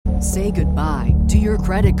Say goodbye to your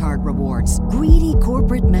credit card rewards. Greedy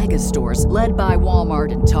corporate mega stores, led by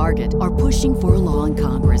Walmart and Target, are pushing for a law in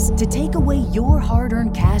Congress to take away your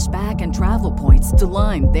hard-earned cash back and travel points to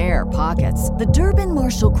line their pockets. The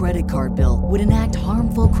Durbin-Marshall credit card bill would enact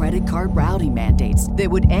harmful credit card routing mandates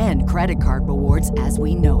that would end credit card rewards as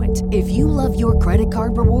we know it. If you love your credit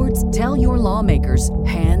card rewards, tell your lawmakers,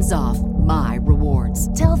 hands off my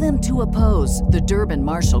rewards. Tell them to oppose the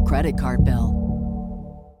Durbin-Marshall credit card bill.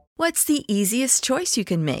 What's the easiest choice you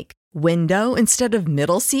can make? Window instead of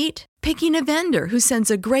middle seat? Picking a vendor who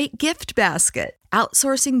sends a great gift basket?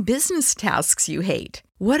 Outsourcing business tasks you hate?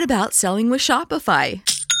 What about selling with Shopify?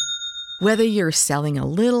 Whether you're selling a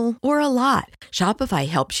little or a lot, Shopify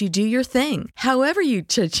helps you do your thing, however you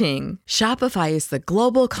cha-ching. Shopify is the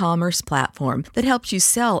global commerce platform that helps you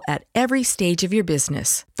sell at every stage of your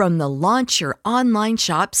business. From the launch your online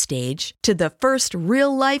shop stage to the first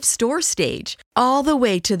real-life store stage, all the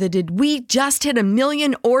way to the did we just hit a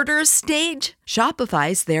million orders stage.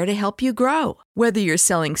 Shopify's there to help you grow. Whether you're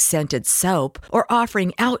selling scented soap or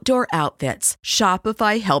offering outdoor outfits,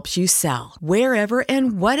 Shopify helps you sell. Wherever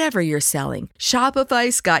and whatever you're selling,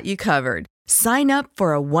 Shopify's got you covered. Sign up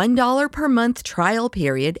for a $1 per month trial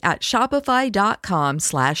period at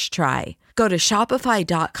shopify.com/try. Go to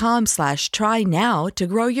shopify.com/try now to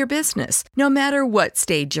grow your business, no matter what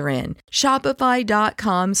stage you're in.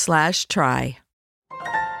 Shopify.com/try.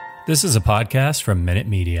 This is a podcast from Minute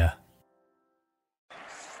Media.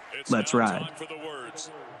 Let's ride. Time for the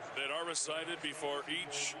words that are recited before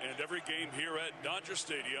each and every game here at Dodger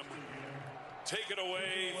Stadium. Take it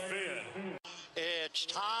away, Finn. It's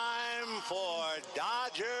time for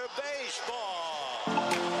Dodger baseball.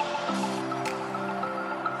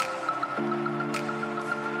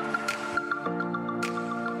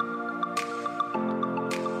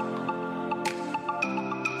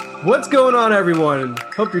 What's going on, everyone?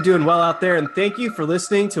 Hope you're doing well out there, and thank you for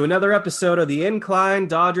listening to another episode of the Incline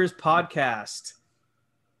Dodgers podcast.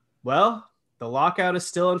 Well, the lockout is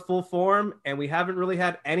still in full form, and we haven't really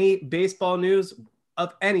had any baseball news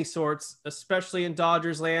of any sorts, especially in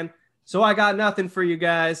Dodgers land. So I got nothing for you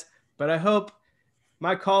guys, but I hope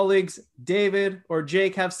my colleagues David or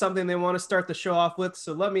Jake have something they want to start the show off with.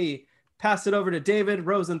 So let me pass it over to David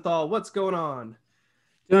Rosenthal. What's going on?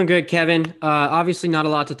 Doing good, Kevin. Obviously not a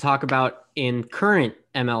lot to talk about in current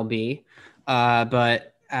MLB,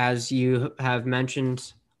 but as you have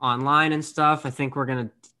mentioned online and stuff, I think we're going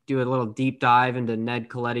to do a little deep dive into Ned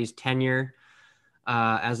Colletti's tenure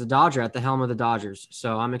as a Dodger at the helm of the Dodgers.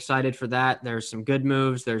 So I'm excited for that. There's some good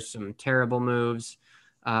moves, there's some terrible moves,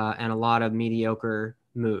 and a lot of mediocre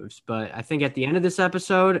moves. But I think at the end of this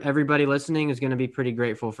episode, everybody listening is going to be pretty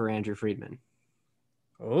grateful for Andrew Friedman.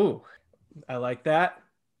 Oh, I like that.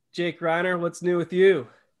 Jake Reiner, what's new with you?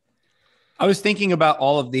 I was thinking about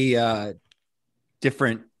all of the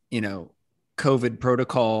different, COVID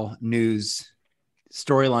protocol news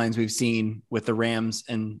storylines we've seen with the Rams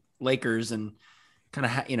and Lakers, and kind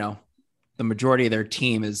of, the majority of their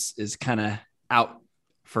team is kind of out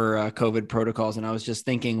for COVID protocols. And I was just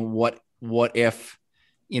thinking, what if,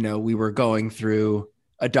 we were going through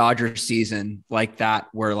a Dodger season like that,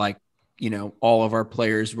 where all of our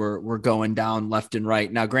players were going down left and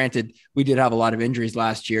right. Now, granted, we did have a lot of injuries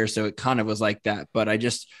last year, so it kind of was like that. But I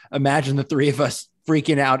just imagine the three of us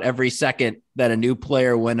freaking out every second that a new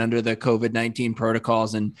player went under the COVID-19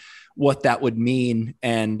 protocols and what that would mean.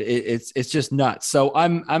 And it's just nuts. So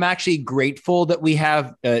I'm actually grateful that we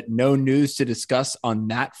have no news to discuss on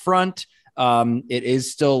that front. It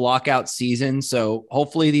is still lockout season. So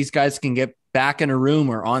hopefully these guys can get back in a room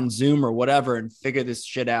or on Zoom or whatever and figure this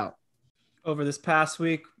shit out. Over this past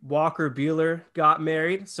week, Walker Buehler got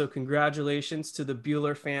married, so congratulations to the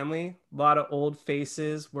Buehler family. A lot of old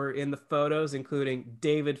faces were in the photos, including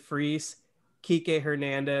David Freese, Kike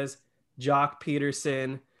Hernandez, Jock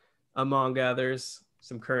Peterson, among others,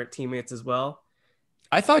 some current teammates as well.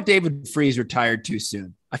 I thought David Freese retired too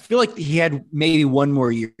soon. I feel like he had maybe one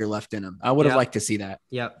more year left in him. I would have liked to see that.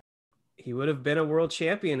 Yep. He would have been a world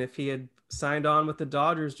champion if he had signed on with the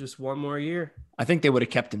Dodgers just one more year. I think they would have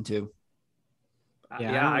kept him too.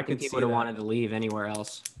 Yeah, I think he would have wanted to leave anywhere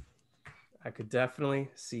else. I could definitely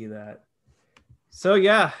see that. So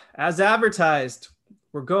yeah, as advertised,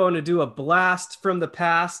 we're going to do a blast from the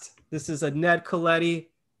past. This is a Ned Colletti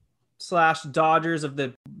 / Dodgers of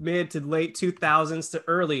the mid to late 2000s to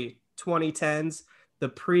early 2010s, the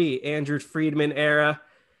pre-Andrew Friedman era.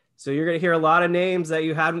 So you're going to hear a lot of names that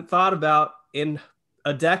you hadn't thought about in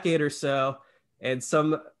a decade or so, and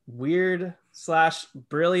some weird /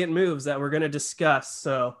 brilliant moves that we're going to discuss.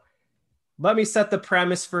 So let me set the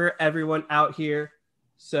premise for everyone out here.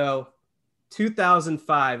 So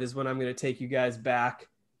 2005 is when I'm going to take you guys back.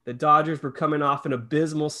 The Dodgers were coming off an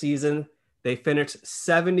abysmal season. They finished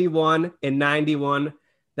 71-91.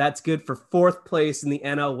 That's good for fourth place in the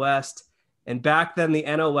NL West. And back then, the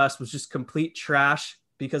NL West was just complete trash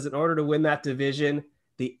because in order to win that division,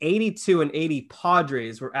 the 82-80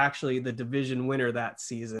 Padres were actually the division winner that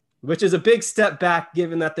season, which is a big step back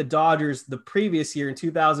given that the Dodgers the previous year in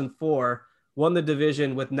 2004 won the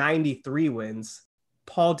division with 93 wins.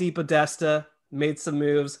 Paul DePodesta made some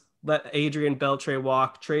moves, let Adrian Beltre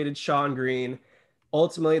walk, traded Sean Green.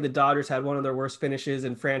 Ultimately, the Dodgers had one of their worst finishes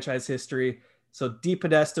in franchise history. So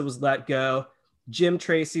DePodesta was let go. Jim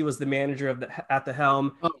Tracy was the manager at the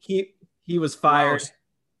helm. He was fired. Gross.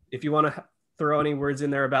 If you want to throw any words in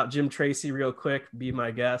there about Jim Tracy real quick, be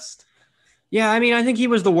my guest. Yeah, I mean, I think he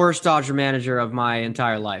was the worst Dodger manager of my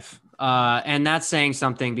entire life. And that's saying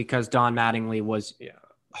something because Don Mattingly was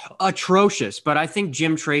atrocious. But I think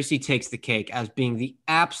Jim Tracy takes the cake as being the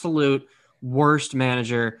absolute worst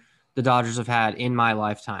manager the Dodgers have had in my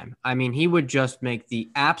lifetime. I mean, he would just make the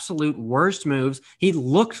absolute worst moves. He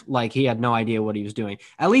looked like he had no idea what he was doing.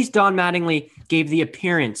 At least Don Mattingly gave the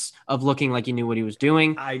appearance of looking like he knew what he was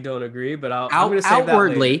doing. I don't agree, but I'm going to say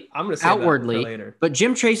outwardly, that later. I'm going to say outwardly, that for later. But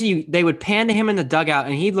Jim Tracy, they would pan to him in the dugout,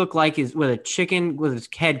 and he looked like with a chicken with his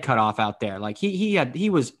head cut off out there. Like he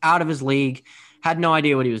was out of his league, had no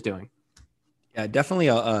idea what he was doing. Yeah, definitely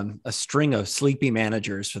a string of sleepy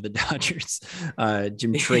managers for the Dodgers.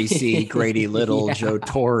 Jim Tracy, Grady Little, Joe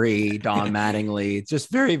Torre, Don Mattingly. It's just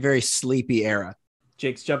very, very sleepy era.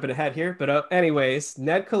 Jake's jumping ahead here. But anyways,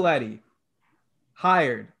 Ned Colletti,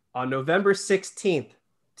 hired on November 16th,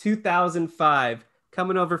 2005,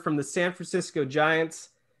 coming over from the San Francisco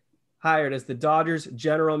Giants, hired as the Dodgers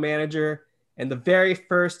general manager. And the very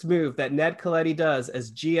first move that Ned Colletti does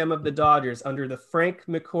as GM of the Dodgers under the Frank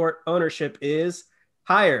McCourt ownership is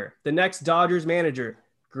hire the next Dodgers manager,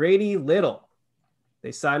 Grady Little.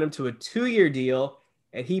 They signed him to a 2-year deal,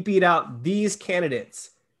 and he beat out these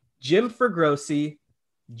candidates: Jim Fergrosi,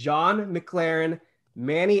 John McLaren,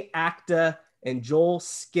 Manny Acta, and Joel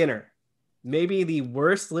Skinner. Maybe the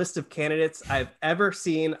worst list of candidates I've ever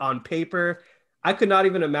seen on paper. I could not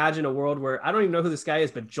even imagine a world where I don't even know who this guy is,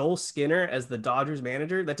 but Joel Skinner as the Dodgers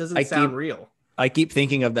manager, that doesn't sound real. I keep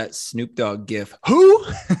thinking of that Snoop Dogg gif. Who?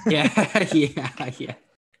 Yeah.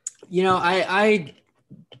 You know, I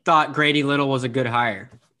thought Grady Little was a good hire.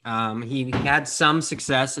 He had some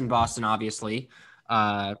success in Boston, obviously.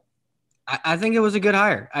 I think it was a good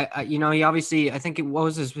hire. He obviously, I think what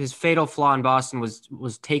was his fatal flaw in Boston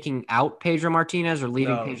was taking out Pedro Martinez or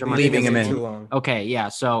leaving Pedro Martinez. Leaving him in. Too long. Okay, yeah.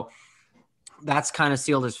 So that's kind of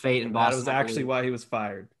sealed his fate in Boston. That was actually why he was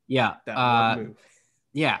fired. Yeah. That one move.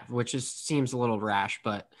 Yeah, which seems a little rash,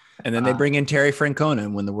 but. And then they bring in Terry Francona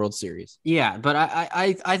and win the World Series. Yeah, but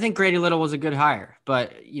I think Grady Little was a good hire.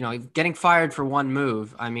 But, getting fired for one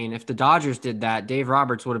move, I mean, if the Dodgers did that, Dave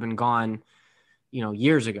Roberts would have been gone,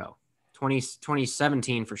 years ago.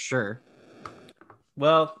 2017 for sure.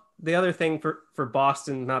 Well, the other thing for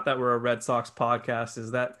Boston, not that we're a Red Sox podcast,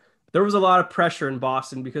 is that there was a lot of pressure in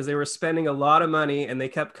Boston because they were spending a lot of money and they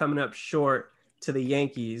kept coming up short to the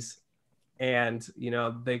Yankees. And,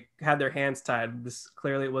 they had their hands tied.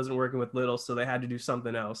 Clearly it wasn't working with Little, so they had to do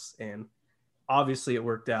something else. And obviously it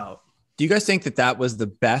worked out. Do you guys think that was the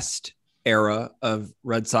best era of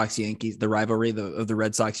Red Sox Yankees, the rivalry of the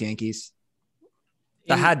Red Sox Yankees?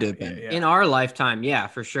 That had to have been. Yeah. In our lifetime, yeah,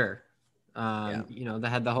 for sure. They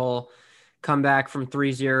had the whole comeback from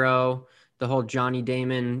 3-0, the whole Johnny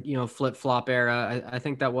Damon, flip-flop era. I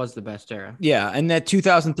think that was the best era. Yeah, and that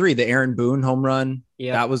 2003, the Aaron Boone home run,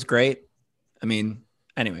 yeah, that was great. I mean,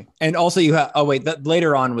 anyway. And also you have, that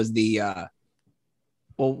later on was the,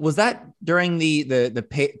 was that during the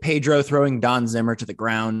Pedro throwing Don Zimmer to the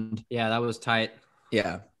ground? Yeah, that was tight.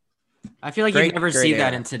 Yeah. I feel like you'd never see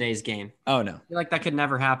that in today's game. Oh, no. I feel like that could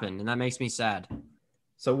never happen, and that makes me sad.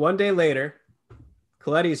 So one day later,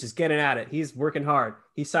 Colletti is just getting at it. He's working hard.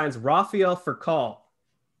 He signs Rafael Furcal,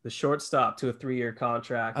 the shortstop, to a 3-year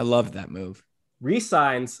contract. I love that move.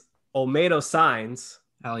 Resigns Olmedo Signs.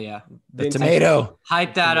 Hell yeah. The tomato.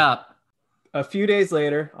 Hype that up. A few days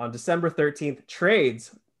later, on December 13th,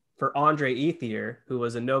 trades for Andre Ethier, who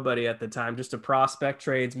was a nobody at the time, just a prospect.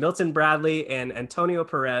 Trades Milton Bradley and Antonio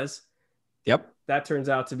Perez. Yep. That turns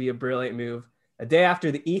out to be a brilliant move. A day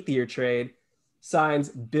after the Ethier trade, signs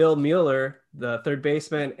Bill Mueller, the third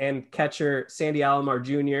baseman, and catcher Sandy Alomar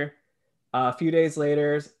Jr. A few days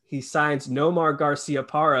later, he signs Nomar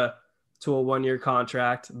Garciaparra to a 1-year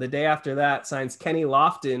contract. The day after that, signs Kenny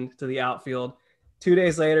Lofton to the outfield. 2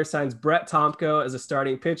 days later, signs Brett Tomko as a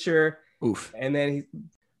starting pitcher. Oof. And then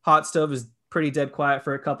Hot Stove is pretty dead quiet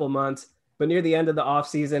for a couple months. but near the end of the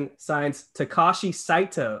offseason signs Takashi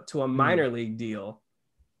Saito to a minor league deal.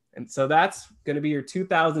 And so that's going to be your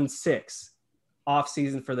 2006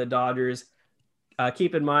 offseason for the Dodgers.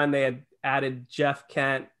 Keep in mind they had added Jeff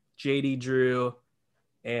Kent, JD Drew,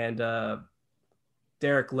 and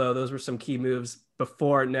Derek Lowe. Those were some key moves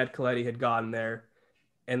before Ned Colletti had gotten there.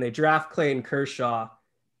 And they draft Clayton Kershaw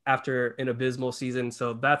after an abysmal season.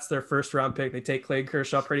 So that's their first round pick. They take Clayton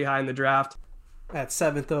Kershaw pretty high in the draft at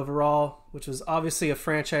 7th overall, which was obviously a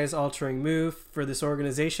franchise altering move for this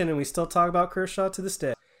organization. And we still talk about Kershaw to this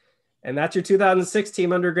day. And that's your 2006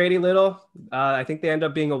 team under Grady Little. I think they end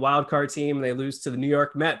up being a wild card team. They lose to the New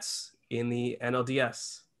York Mets in the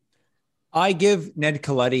NLDS. I give Ned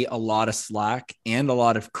Colletti a lot of slack and a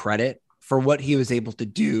lot of credit for what he was able to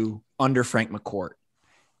do under Frank McCourt.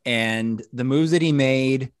 And the moves that he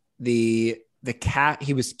made, he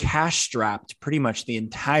was cash strapped pretty much the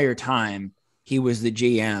entire time he was the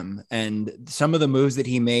GM. And some of the moves that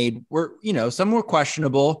he made were, some were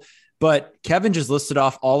questionable, but Kevin just listed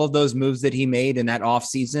off all of those moves that he made in that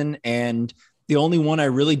offseason. And the only one I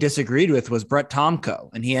really disagreed with was Brett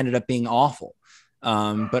Tomko, and he ended up being awful.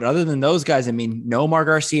 But other than those guys, Nomar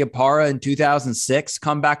Garcia-Parra in 2006,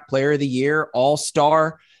 comeback player of the year,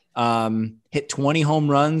 all-star, hit 20 home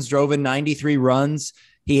runs, drove in 93 runs.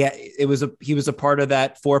 He was a part of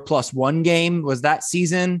that 4+1 game was that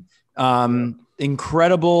season.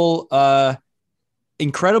 Incredible,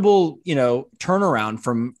 turnaround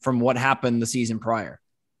from what happened the season prior.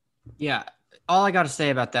 Yeah. All I got to say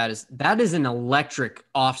about that is an electric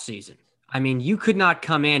offseason. You could not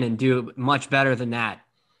come in and do much better than that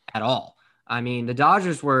at all. The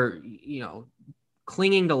Dodgers were,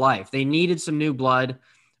 clinging to life. They needed some new blood,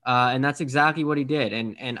 and that's exactly what he did.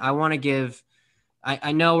 And I want to give –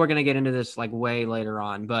 I know we're going to get into this like way later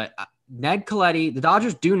on, but Ned Colletti, the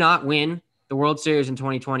Dodgers do not win the World Series in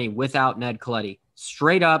 2020 without Ned Colletti.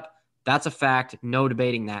 Straight up, that's a fact. No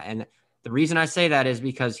debating that. And the reason I say that is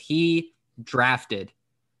because he drafted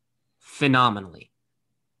phenomenally.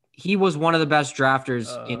 He was one of the best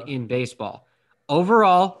drafters in baseball.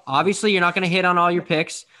 Overall, obviously, you're not going to hit on all your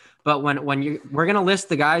picks, but we're going to list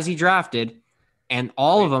the guys he drafted, and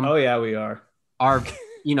all of them. Oh yeah, we are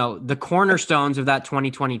the cornerstones of that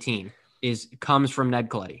 2020 team comes from Ned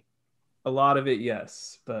Colletti. A lot of it,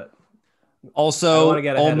 yes, but also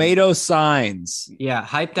Olmedo signs. Yeah,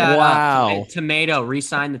 hype that wow. up. Tomato,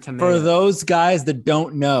 re-sign the Tomato. For those guys that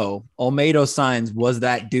don't know, Olmedo signs was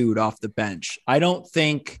that dude off the bench. I don't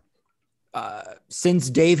think since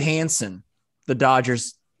Dave Hansen, the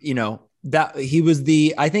Dodgers, that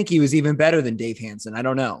I think he was even better than Dave Hansen. I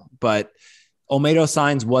don't know, but Olmedo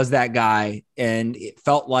signs was that guy. And it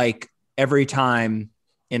felt like every time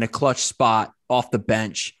in a clutch spot off the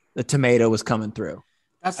bench, the Tomato was coming through.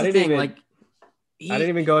 That's the thing. I didn't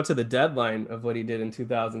even go into the deadline of what he did in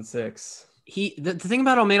 2006. The thing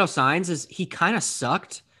about Olmedo signs is he kind of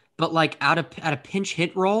sucked, but like at a pinch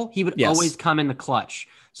hit roll, he would always come in the clutch.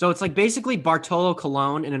 So it's like basically Bartolo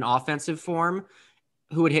Colon in an offensive form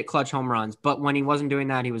who would hit clutch home runs. But when he wasn't doing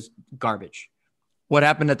that, he was garbage. What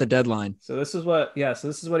happened at the deadline? So this is what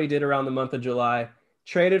he did around the month of July.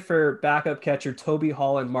 Traded for backup catcher Toby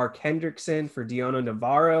Hall and Mark Hendrickson for Diono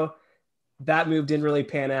Navarro. That move didn't really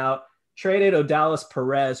pan out. Traded Odalis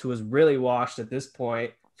Perez, who was really washed at this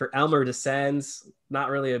point, for Elmer DeSenz. Not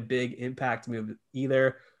really a big impact move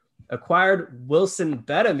either. Acquired Wilson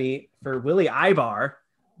Betemit for Willie Ibar.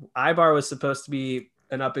 Ibar was supposed to be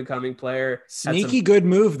an up-and-coming player. Sneaky good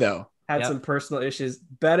move, though. Had some personal issues.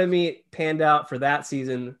 Betemit panned out for that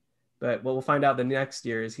season, but what we'll find out the next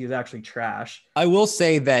year is he's actually trash. I will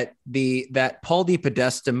say that that Paul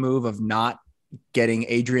DePodesta move of not getting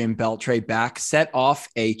Adrian Beltre back set off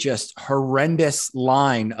a just horrendous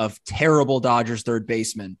line of terrible Dodgers third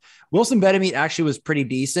basemen. Wilson Betemit actually was pretty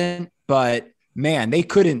decent, but man, they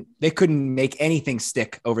couldn't make anything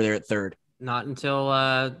stick over there at third. Not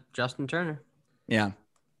until Justin Turner. Yeah.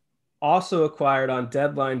 Also acquired on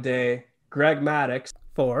deadline day, Greg Maddux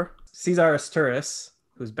for Cesar Asturias,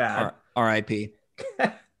 who's bad. R.I.P.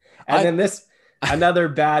 And then another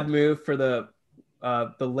bad move for the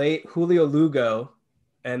late Julio Lugo,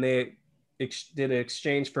 and they did an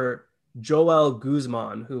exchange for Joel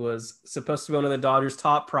Guzman, who was supposed to be one of the Dodgers'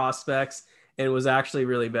 top prospects, and was actually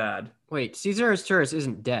really bad. Wait, Cesar Asturias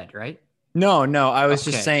isn't dead, right? No. I was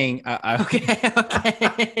just saying. Okay.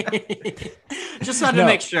 Just wanted to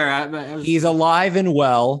make sure. He's alive and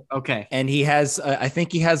well. Okay. And he has, I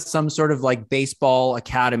think he has some sort of like baseball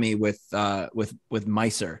academy with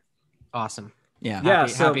Meiser. Awesome. Yeah.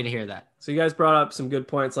 Happy to hear that. So you guys brought up some good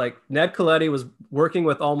points. Like Ned Colletti was working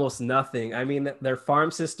with almost nothing. Their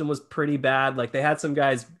farm system was pretty bad. Like they had some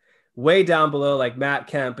guys way down below like Matt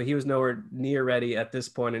Kemp, but he was nowhere near ready at this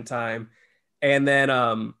point in time. And then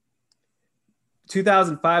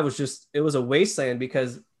 2005 it was a wasteland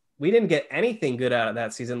because we didn't get anything good out of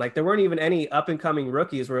that season. Like there weren't even any up and coming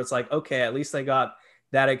rookies where it's like, okay, at least they got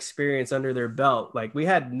that experience under their belt. Like we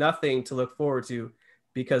had nothing to look forward to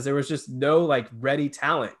because there was just no like ready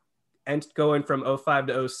talent and going from 05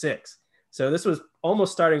 to 06. So this was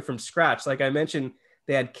almost starting from scratch. Like I mentioned,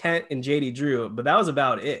 they had Kent and JD Drew, but that was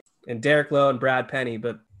about it. And Derek Lowe and Brad Penny,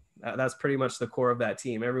 but that's pretty much the core of that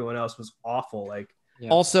team. Everyone else was awful. Like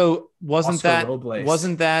also Oscar Robles.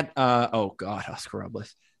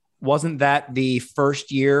 Wasn't that the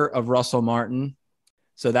first year of Russell Martin?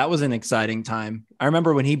 So that was an exciting time. I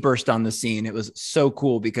remember when he burst on the scene, it was so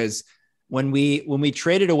cool because when we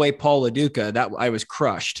traded away Paul LaDuca, that I was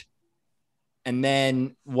crushed. And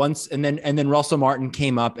then Russell Martin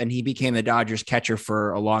came up and he became the Dodgers catcher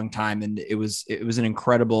for a long time. And it was an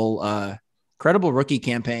incredible rookie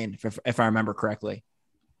campaign, if I remember correctly.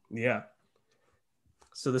 Yeah.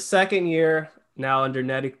 So the second year now under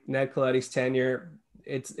Ned Colletti's tenure,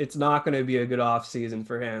 it's not going to be a good off season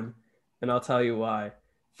for him. And I'll tell you why.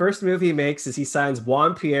 First move he makes is he signs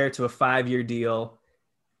Juan Pierre to a 5-year deal.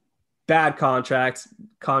 Bad contract,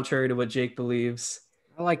 contrary to what Jake believes.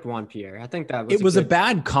 I liked Juan Pierre. I think that was a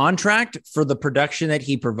bad contract for the production that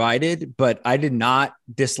he provided, but I did not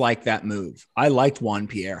dislike that move. I liked Juan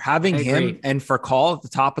Pierre. Having him and Furcal at the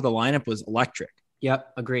top of the lineup was electric.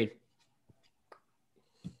 Yep, agreed.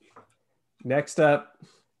 Next up,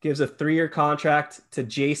 gives a 3-year contract to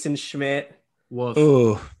Jason Schmidt. Woof.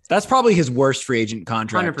 Ooh, that's probably his worst free agent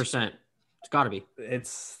contract. 100%. It's got to be.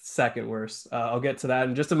 It's second worst. I'll get to that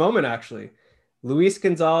in just a moment, actually. Luis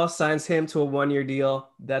Gonzalez signs him to a 1-year deal.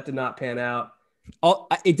 That did not pan out.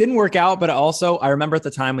 It didn't work out, but also I remember at the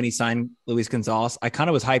time when he signed Luis Gonzalez, I kind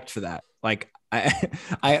of was hyped for that. Like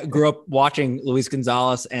I grew up watching Luis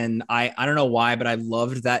Gonzalez, and I don't know why, but I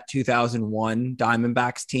loved that 2001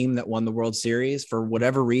 Diamondbacks team that won the World Series. For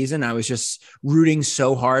whatever reason, I was just rooting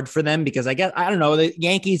so hard for them because I don't know, the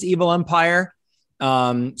Yankees evil empire.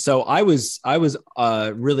 So I was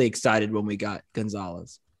really excited when we got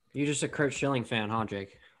Gonzalez. You're just a Kurt Schilling fan, huh,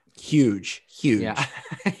 Jake? Huge. Yeah.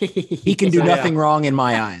 He can do nothing wrong in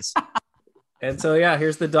my eyes. And so,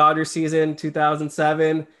 here's the Dodger season,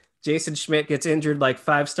 2007. Jason Schmidt gets injured like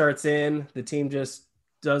 5 starts in. The team just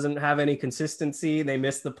doesn't have any consistency. They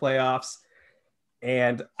miss the playoffs.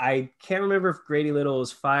 And I can't remember if Grady Little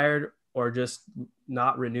was fired or just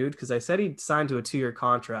not renewed because I said he signed to a 2-year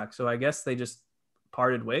contract. So I guess they just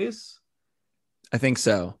parted ways. I think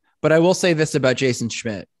so. But I will say this about Jason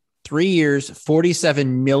Schmidt. 3 years, $47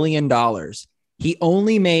 million. He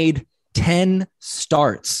only made 10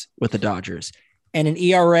 starts with the Dodgers and an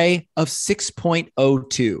ERA of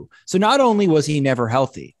 6.02. So not only was he never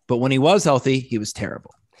healthy, but when he was healthy, he was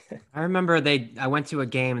terrible. I remember I went to a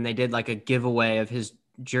game and they did like a giveaway of his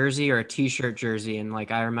jersey or a t-shirt jersey. And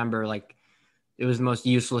like, I remember like it was the most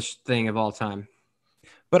useless thing of all time.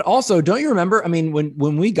 But also, don't you remember? I mean,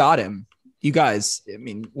 when we got him, you guys, I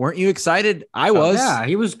mean, weren't you excited? I was. Yeah,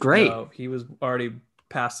 he was great. No, he was already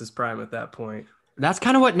past his prime at that point. That's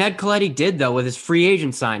kind of what Ned Colletti did, though, with his free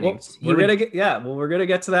agent signings. We're gonna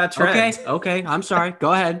get to that trend. Okay. I'm sorry.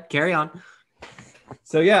 Go ahead. Carry on.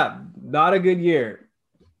 So not a good year.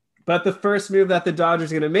 But the first move that the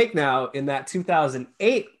Dodgers are going to make now in that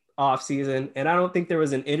 2008 offseason, and I don't think there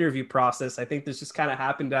was an interview process. I think this just kind of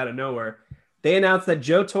happened out of nowhere. They announced that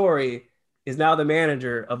Joe Torre is now the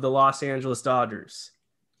manager of the Los Angeles Dodgers.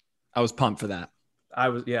 I was pumped for that. I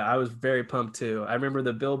was very pumped too. I remember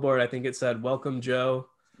the billboard. I think it said, "Welcome, Joe."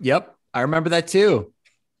 Yep. I remember that too.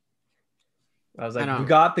 I was like, we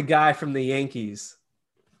got the guy from the Yankees.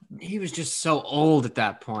 He was just so old at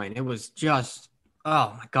that point. It was just,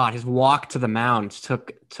 oh my God, his walk to the mound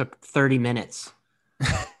took 30 minutes.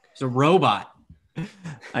 He's a robot.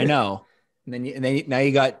 I know. And then now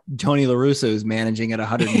you got Tony La Russa who's managing at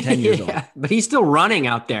 110 years old. But he's still running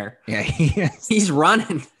out there. Yeah, he is. He's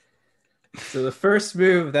running. So the first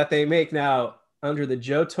move that they make now under the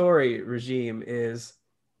Joe Torre regime is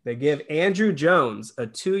they give Andrew Jones a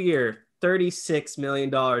 2-year, $36 million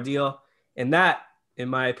deal. And that, in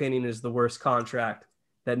my opinion, is the worst contract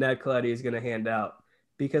that Ned Colletti is going to hand out.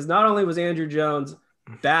 Because not only was Andrew Jones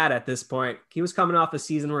bad at this point, he was coming off a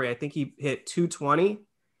season where I think he hit 220.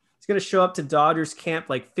 He's going to show up to Dodgers camp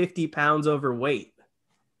like 50 pounds overweight.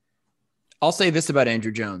 I'll say this about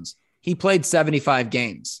Andrew Jones. He played 75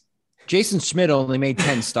 games. Jason Schmidt only made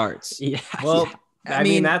 10 starts. Well, I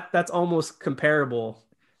mean that's almost comparable.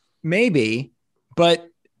 Maybe, but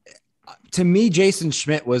to me, Jason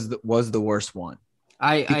Schmidt was the worst one.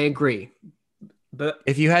 I agree. But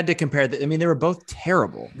If you had to compare I mean, they were both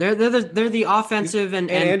terrible. They're the offensive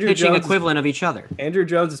and Andrew pitching Jones equivalent of each other. Andrew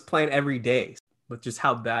Jones is playing every day with just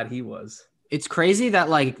how bad he was. It's crazy that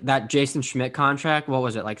like that Jason Schmidt contract, what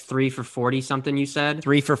was it, like 3 for 40 something you said?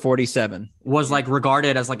 3 for 47 was like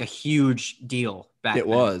regarded as like a huge deal back then. It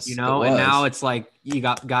was. And now it's like you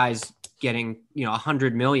got guys getting,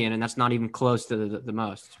 $100 million, and that's not even close to the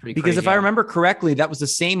most. It's pretty because crazy. if I remember correctly, that was the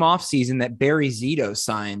same offseason that Barry Zito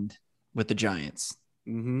signed with the Giants.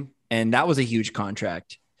 Mm-hmm. And that was a huge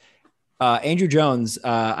contract. Andrew Jones,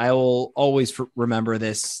 I will always remember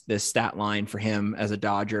this stat line for him as a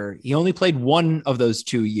Dodger. He only played one of those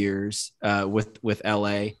 2 years with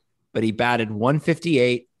LA, but he batted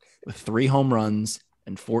 158 with 3 home runs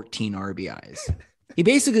and 14 RBIs. He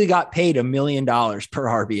basically got paid $1 million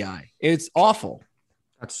per RBI. It's awful.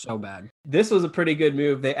 That's so bad. This was a pretty good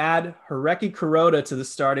move. They add Hireki Kuroda to the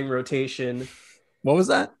starting rotation. What was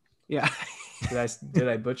that? Yeah. Did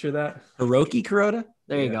I butcher that? Hiroki Kuroda?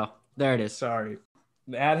 There you go. There it is. Sorry.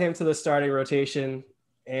 Add him to the starting rotation,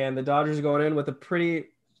 and the Dodgers are going in with a pretty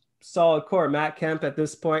solid core. Matt Kemp at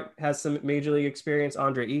this point has some major league experience.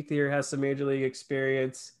 Andre Ethier has some major league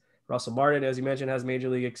experience. Russell Martin, as you mentioned, has major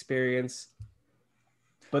league experience.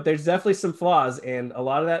 But there's definitely some flaws, and a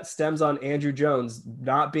lot of that stems on Andrew Jones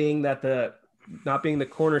not being the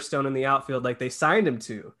cornerstone in the outfield like they signed him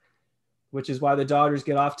to, which is why the Dodgers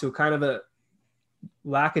get off to a kind of a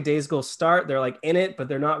lackadaisical start. They're like in it, but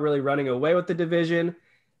they're not really running away with the division.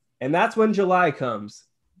 And that's when July comes.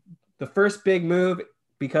 The first big move,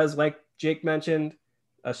 because like Jake mentioned,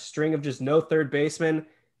 a string of just no third baseman.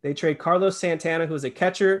 They trade Carlos Santana, who was a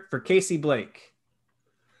catcher, for Casey Blake.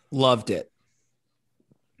 Loved it.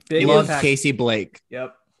 Big Loved impact. Casey Blake.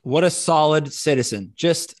 Yep. What a solid citizen.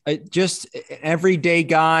 Just an everyday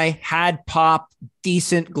guy, had pop,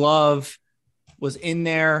 decent glove, was in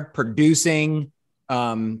there producing.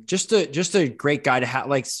 Just a great guy to have,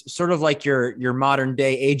 like sort of like your modern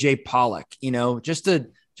day AJ Pollock, just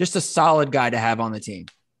a solid guy to have on the team.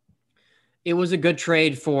 It was a good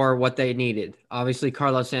trade for what they needed. Obviously,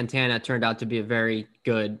 Carlos Santana turned out to be a very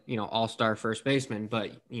good, all-star first baseman,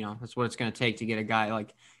 but that's what it's going to take to get a guy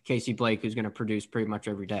like Casey Blake, who's going to produce pretty much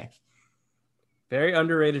every day. Very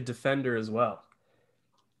underrated defender as well.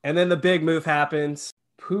 And then the big move happens.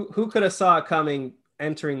 Who could have saw it coming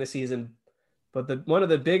entering the season? But one of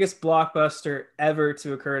the biggest blockbuster ever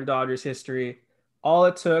to occur in Dodgers history. All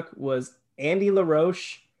it took was Andy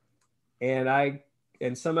LaRoche and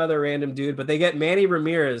some other random dude, but they get Manny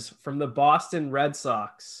Ramirez from the Boston Red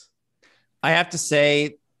Sox. I have to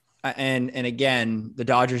say, and again, the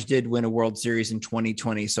Dodgers did win a World Series in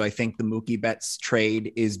 2020, so I think the Mookie Betts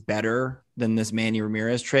trade is better than this Manny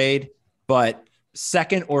Ramirez trade, but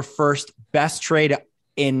second or first best trade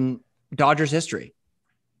in Dodgers history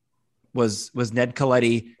was Ned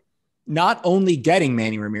Colletti not only getting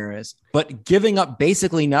Manny Ramirez, but giving up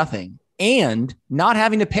basically nothing and not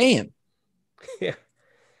having to pay him. Yeah.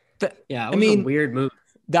 It was a weird move.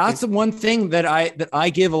 That's the one thing that I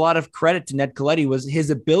give a lot of credit to Ned Colletti was his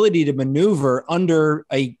ability to maneuver under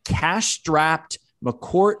a cash-strapped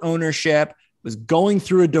McCourt ownership, was going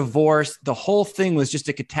through a divorce. The whole thing was just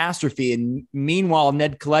a catastrophe. And meanwhile,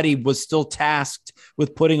 Ned Colletti was still tasked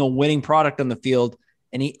with putting a winning product on the field,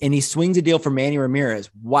 and he swings a deal for Manny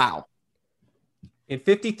Ramirez. Wow. In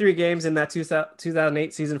 53 games in that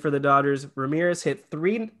 2008 season for the Dodgers, Ramirez hit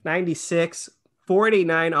 .396,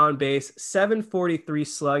 489 on base, 743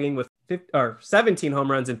 slugging with 17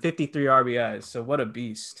 home runs and 53 RBIs. So what a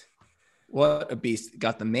beast. What a beast.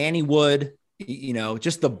 Got the Manny Wood,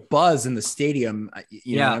 just the buzz in the stadium.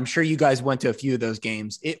 I'm sure you guys went to a few of those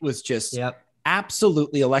games. It was just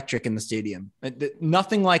absolutely electric in the stadium.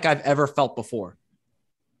 Nothing like I've ever felt before.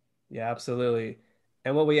 Yeah, absolutely.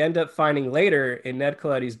 And what we end up finding later in Ned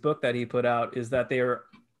Colletti's book that he put out is that they were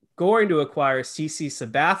going to acquire CC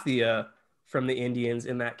Sabathia from the Indians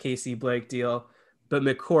in that Casey Blake deal, but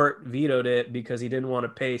McCourt vetoed it because he didn't want to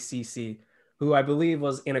pay CC, who I believe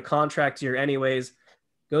was in a contract year anyways,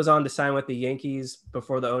 goes on to sign with the Yankees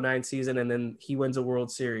before the 2009 season, and then he wins a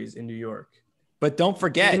World Series in New York. But don't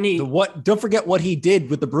forget don't forget what he did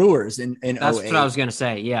with the Brewers in That's 08. what I was going to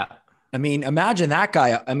say. Yeah. I mean, imagine that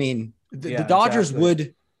guy. I mean, the Dodgers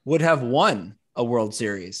would have won a World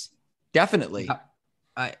Series. Definitely.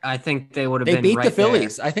 I think they would have been. They beat right the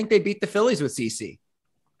Phillies. there. I think they beat the Phillies with CC.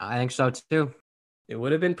 I think so too. It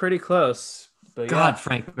would have been pretty close. But God,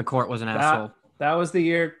 Frank McCourt was an asshole. That was the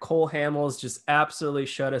year Cole Hamels just absolutely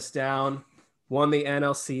shut us down. Won the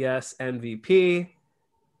NLCS MVP.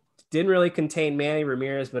 Didn't really contain Manny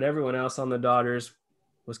Ramirez, but everyone else on the Dodgers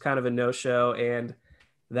was kind of a no-show. And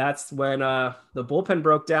That's when the bullpen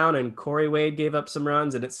broke down and Corey Wade gave up some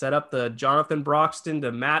runs, and it set up the Jonathan Broxton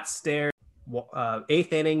to Matt Stair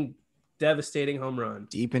 8th inning devastating home run.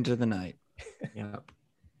 Deep into the night. Yeah.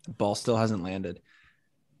 The ball still hasn't landed.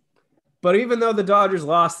 But even though the Dodgers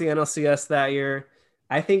lost the NLCS that year,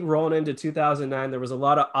 I think rolling into 2009, there was a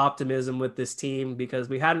lot of optimism with this team because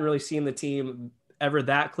we hadn't really seen the team ever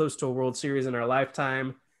that close to a World Series in our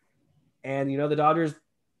lifetime. And, the Dodgers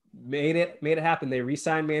made it happen. They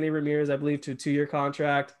re-signed Manny Ramirez, I believe, to a 2-year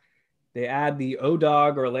contract. They add the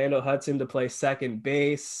O-Dog, Orlando Hudson, to play second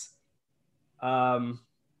base. And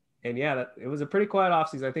yeah, it was a pretty quiet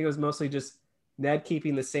offseason. I think it was mostly just Ned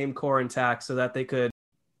keeping the same core intact so that they could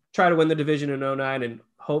try to win the division in 2009 and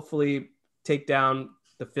hopefully take down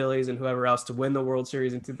the Phillies and whoever else to win the World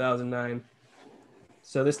Series in 2009.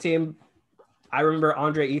 So this team, I remember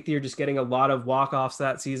Andre Ethier just getting a lot of walk-offs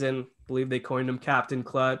that season. I believe they coined him Captain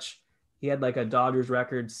Clutch. He had like a Dodgers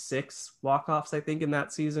record 6 walk-offs, I think, in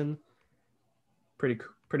that season.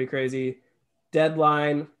 Pretty crazy.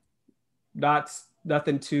 Deadline,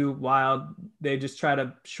 nothing too wild. They just try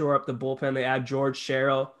to shore up the bullpen. They add George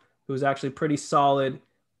Sherrill, who was actually pretty solid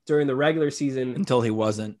during the regular season. Until he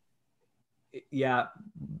wasn't. Yeah,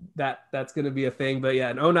 that's going to be a thing. But yeah,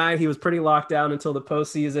 in 2009, he was pretty locked down until the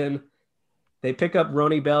postseason. They pick up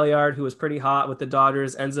Ronny Belliard, who was pretty hot with the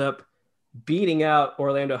Dodgers, ends up beating out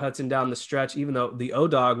Orlando Hudson down the stretch, even though the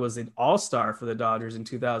O-Dog was an all-star for the Dodgers in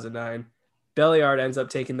 2009. Belliard ends up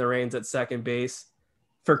taking the reins at second base.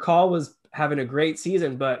 Furcal was having a great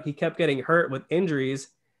season, but he kept getting hurt with injuries.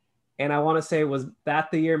 And I want to say, was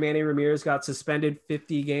that the year Manny Ramirez got suspended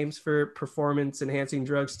 50 games for performance-enhancing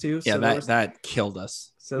drugs too? Yeah, so that killed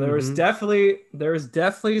us. So there was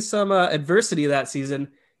definitely some adversity that season.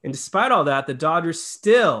 And despite all that, the Dodgers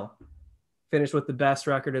still finished with the best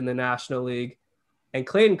record in the National League. And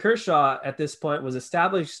Clayton Kershaw at this point was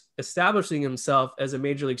establishing himself as a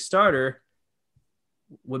major league starter,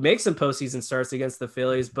 would make some postseason starts against the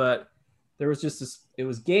Phillies, but there was it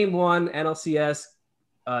was game 1 NLCS.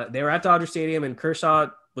 They were at Dodger Stadium and Kershaw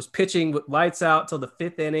was pitching with lights out till the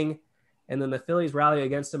 5th inning. And then the Phillies rally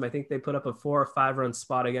against him. I think they put up a 4 or 5 run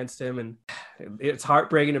spot against him. And it's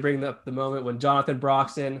heartbreaking to bring up the moment when Jonathan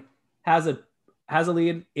Broxton has a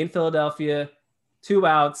lead in Philadelphia, 2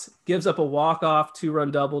 outs, gives up a walk-off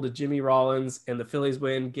 2-run double to Jimmy Rollins, and the Phillies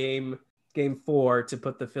win game 4 to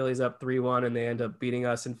put the Phillies up 3-1, and they end up beating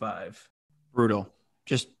us in 5. Brutal.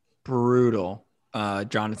 Just brutal.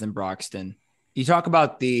 Jonathan Broxton. You talk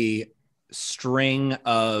about the string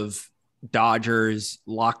of Dodgers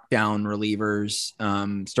lockdown relievers,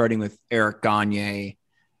 starting with Eric Gagne.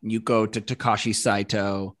 You go to Takashi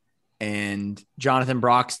Saito, and Jonathan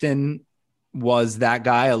Broxton was that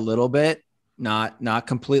guy a little bit, not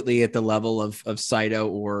completely at the level of Saito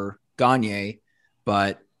or Gagne,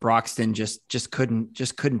 but Broxton just couldn't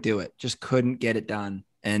do it, just couldn't get it done,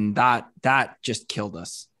 and that just killed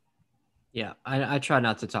us. Yeah, I try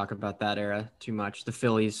not to talk about that era too much. The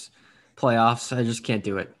Phillies playoffs, I just can't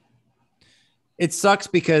do it. It sucks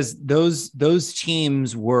because those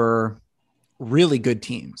teams were really good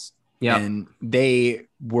teams. Yeah. And they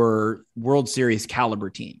were World Series caliber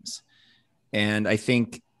teams. And I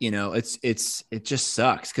think, it just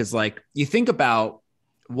sucks because, like, you think about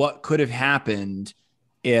what could have happened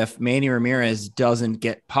if Manny Ramirez doesn't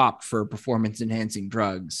get popped for performance enhancing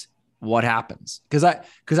drugs. What happens? Because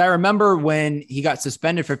I remember when he got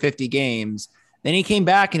suspended for 50 games, then he came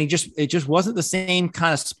back and it just wasn't the same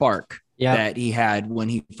kind of spark that he had when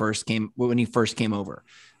he first came over.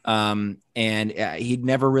 And he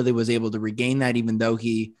never really was able to regain that, even though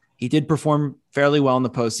he did perform fairly well in the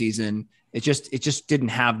postseason. It just didn't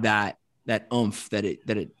have that oomph that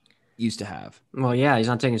it used to have. Well, yeah, he's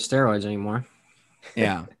not taking steroids anymore.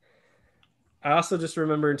 Yeah. I also just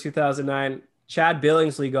remember in 2009, Chad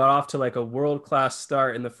Billingsley got off to like a world-class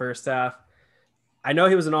start in the first half. I know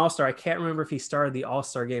he was an all-star. I can't remember if he started the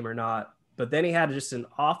all-star game or not, but then he had just an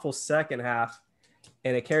awful second half,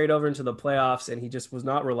 and it carried over into the playoffs, and he just was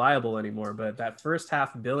not reliable anymore. But that first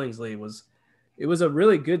half of Billingsley was a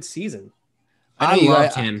really good season. I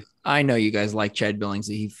loved him. I know you guys like Chad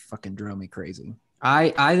Billingsley. He fucking drove me crazy.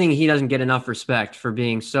 I think he doesn't get enough respect for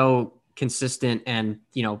being so consistent and,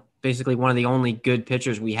 basically one of the only good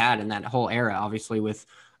pitchers we had in that whole era, obviously with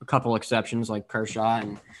a couple exceptions like Kershaw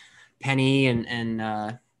and Penny and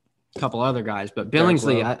a couple other guys. But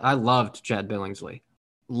Billingsley, I loved Chad Billingsley.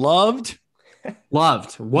 Loved? I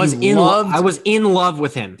was in love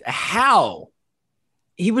with him. How?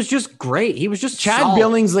 He was just great. He was just Chad solid.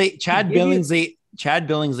 Billingsley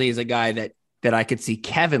is a guy that that I could see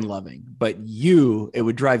Kevin loving, but it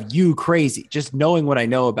would drive you crazy just knowing what I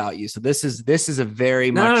know about you. So this is a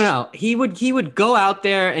very much. No. He would go out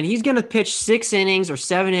there and he's going to pitch 6 innings or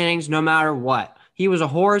 7 innings, no matter what. He was a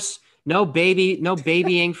horse, no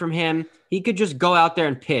babying from him. He could just go out there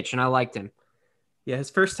and pitch. And I liked him. Yeah.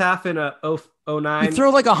 His first half in a 09. He'd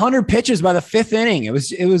throw like 100 pitches by the 5th inning. It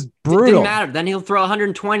was brutal. Didn't matter. Then he'll throw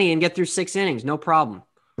 120 and get through 6 innings. No problem.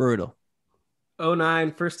 Brutal.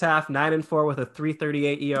 09, first half 9-4 with a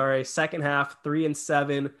 3.38 ERA. Second half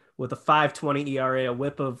 3-7 with a 5.20 ERA, a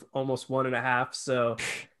WHIP of almost 1.5. So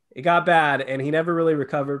it got bad, and he never really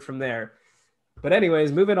recovered from there. But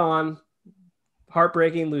anyways, moving on.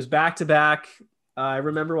 Heartbreaking, lose back-to-back. I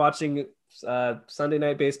remember watching Sunday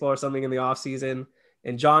Night Baseball or something in the offseason,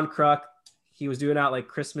 and John Kruk, he was doing out like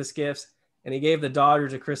Christmas gifts, and he gave the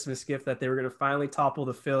Dodgers a Christmas gift that they were going to finally topple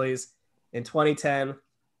the Phillies in 2010.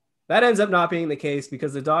 That ends up not being the case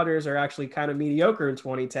because the Dodgers are actually kind of mediocre in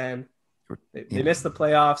 2010. They missed the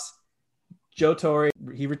playoffs. Joe Torre,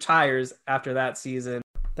 he retires after that season.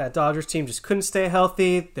 That Dodgers team just couldn't stay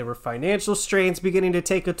healthy. There were financial strains beginning to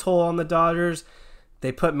take a toll on the Dodgers.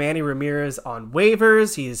 They put Manny Ramirez on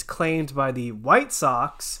waivers. He is claimed by the White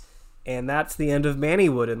Sox, and that's the end of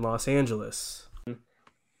Mannywood in Los Angeles.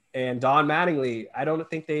 And Don Mattingly, I don't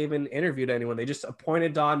think they even interviewed anyone. They just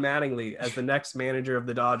appointed Don Mattingly as the next manager of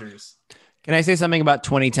the Dodgers. Can I say something about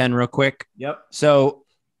 2010 real quick? Yep. So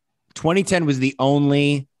 2010 was the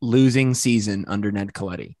only losing season under Ned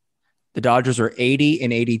Colletti. The Dodgers were 80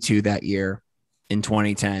 and 82 that year in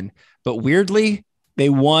 2010. But weirdly, they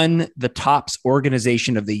won the Topps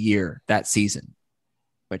Organization of the Year that season,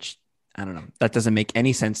 which I don't know. That doesn't make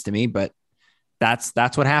any sense to me, but that's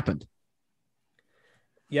what happened.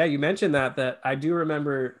 Yeah, you mentioned that I do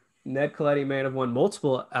remember Ned Colletti may have won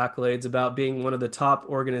multiple accolades about being one of the top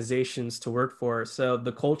organizations to work for. So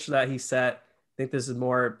the culture that he set, I think this is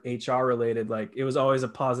more HR related. Like it was always a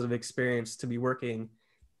positive experience to be working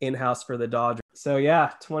in-house for the Dodgers. So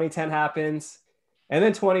yeah, 2010 happens. And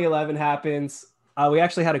then 2011 happens. We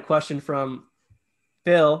actually had a question from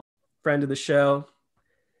Phil, friend of the show.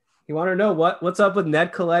 He wanted to know what's up with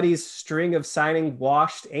Ned Colletti's string of signing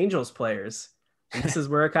washed Angels players. And this is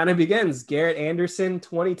where it kind of begins. Garrett Anderson,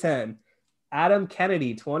 2010. Adam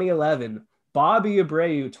Kennedy, 2011. Bobby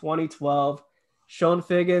Abreu, 2012. Sean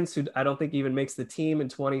Figgins, who I don't think even makes the team in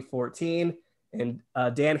 2014. And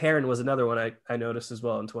Dan Herron was another one I noticed as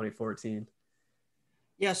well in 2014.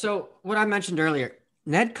 Yeah, so what I mentioned earlier,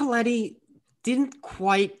 Ned Colletti didn't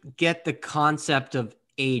quite get the concept of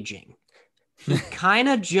aging. He kind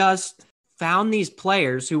of just found these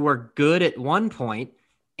players who were good at one point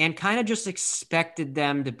and kind of just expected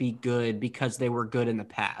them to be good because they were good in the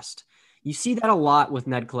past. You see that a lot with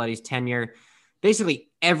Ned Colletti's tenure. Basically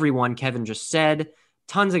everyone Kevin just said,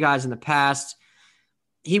 tons of guys in the past.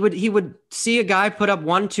 He would see a guy put up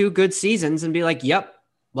 1-2 good seasons and be like, yep,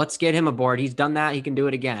 let's get him aboard. He's done that. He can do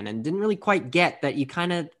it again. And didn't really quite get that you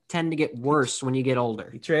kind of tend to get worse when you get older.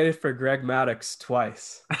 He traded for Greg Maddux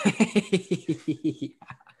twice. Yeah.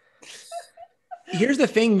 Here's the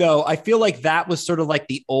thing, though. I feel like that was sort of like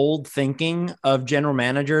the old thinking of general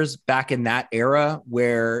managers back in that era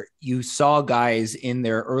where you saw guys in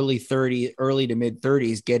their early to mid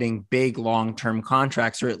 30s getting big long-term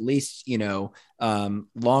contracts, or at least,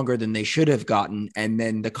 longer than they should have gotten. And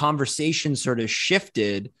then the conversation sort of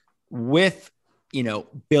shifted with,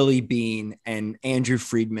 Billy Beane and Andrew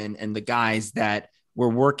Friedman and the guys that were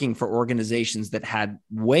working for organizations that had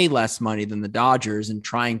way less money than the Dodgers and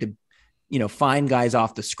trying to find guys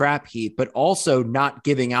off the scrap heap, but also not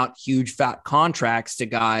giving out huge fat contracts to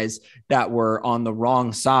guys that were on the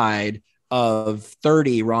wrong side of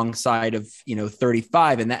 30, wrong side of,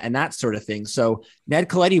 35 and that sort of thing. So Ned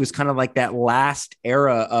Colletti was kind of like that last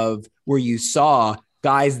era of where you saw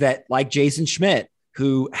guys that like Jason Schmidt,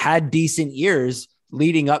 who had decent years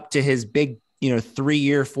leading up to his big,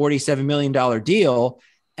 3-year, $47 million deal.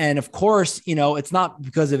 And of course, it's not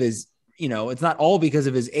because of his, it's not all because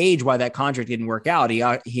of his age why that contract didn't work out.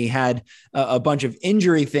 He had a bunch of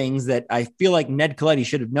injury things that I feel like Ned Colletti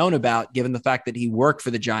should have known about, given the fact that he worked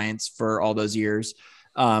for the Giants for all those years.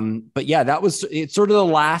 But yeah, it's sort of the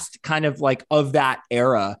last kind of like of that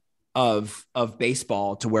era of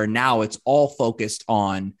baseball, to where now it's all focused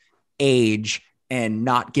on age and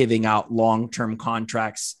not giving out long-term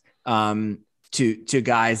contracts to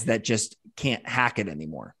guys that just can't hack it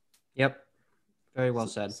anymore. Yep. Very well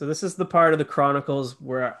said. So this is the part of the Chronicles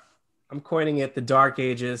where I'm coining it the Dark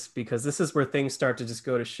Ages, because this is where things start to just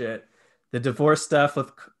go to shit. The divorce stuff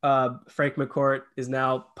with Frank McCourt is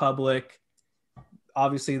now public.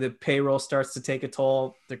 Obviously, the payroll starts to take a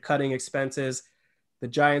toll. They're cutting expenses. The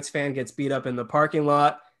Giants fan gets beat up in the parking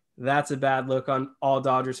lot. That's a bad look on all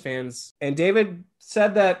Dodgers fans. And David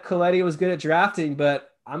said that Colletti was good at drafting,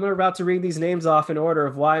 but I'm about to read these names off in order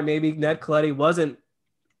of why maybe Ned Colletti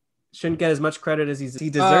shouldn't get as much credit as he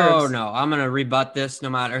deserves. Oh, no. I'm going to rebut this no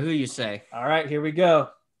matter who you say. All right, here we go.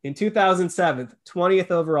 In 2007, 20th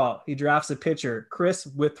overall, he drafts a pitcher, Chris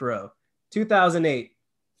Withrow. 2008,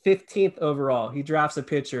 15th overall, he drafts a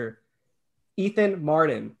pitcher, Ethan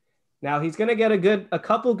Martin. Now, he's going to get a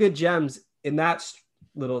couple good gems in that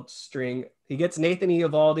little string. He gets Nathan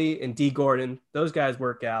Eovaldi and D. Gordon. Those guys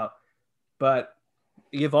work out. But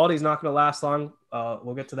Eovaldi's not going to last long.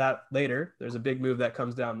 We'll get to that later. There's a big move that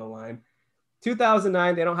comes down the line.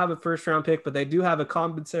 2009, they don't have a first-round pick, but they do have a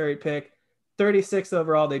compensatory pick. 36th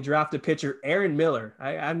overall, they draft a pitcher, Aaron Miller.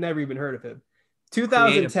 I've never even heard of him.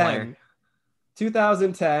 2010,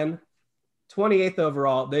 28th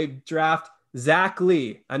overall, they draft Zach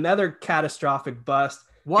Lee, another catastrophic bust.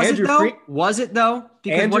 Was it though?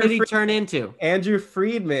 Because what did he turn into? Andrew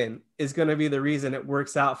Friedman is going to be the reason it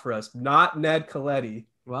works out for us, not Ned Colletti.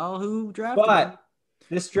 Well, who drafted him? But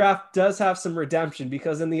this draft does have some redemption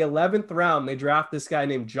because in the 11th round, they draft this guy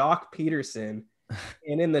named Jock Peterson.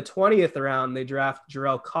 And in the 20th round, they draft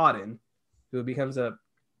Jarrell Cotton, who becomes a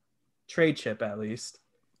trade chip at least.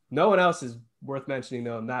 No one else is worth mentioning,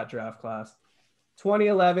 though, in that draft class.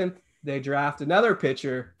 2011, they draft another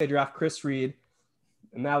pitcher. They draft Chris Reed,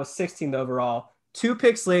 and that was 16th overall. 2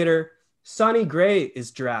 picks later, Sonny Gray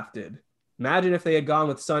is drafted. Imagine if they had gone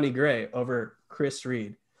with Sonny Gray over Chris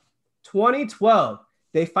Reed. 2012,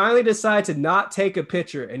 they finally decide to not take a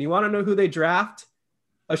pitcher. And you want to know who they draft?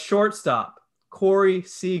 A shortstop, Corey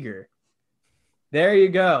Seager. There you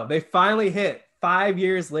go. They finally hit 5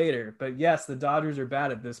 years later. But yes, the Dodgers are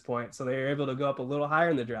bad at this point, so they were able to go up a little higher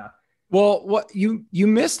in the draft. Well, what you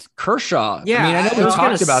missed Kershaw. Yeah, I mean, I know we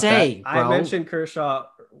talked about that. I mentioned Kershaw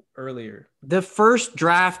earlier. The first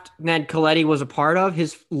draft Ned Colletti was a part of,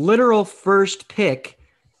 his literal first pick,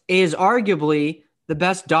 is arguably the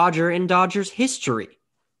best Dodger in Dodgers history.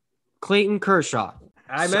 Clayton Kershaw.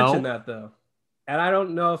 I mentioned that, though. And I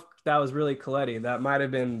don't know if that was really Colletti. That might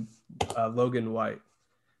have been Logan White.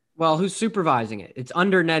 Well, who's supervising it? It's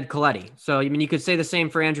under Ned Colletti. So, I mean, you could say the same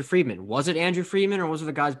for Andrew Friedman. Was it Andrew Friedman or was it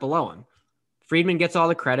the guys below him? Friedman gets all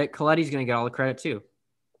the credit. Colletti's going to get all the credit too.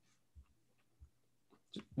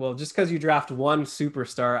 Well, just because you draft one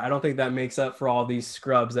superstar, I don't think that makes up for all these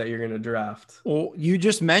scrubs that you're going to draft. Well, you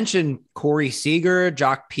just mentioned Corey Seager,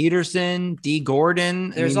 Jock Peterson, D.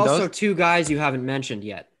 Gordon. There's also 2 guys you haven't mentioned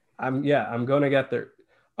yet. I'm going to get there.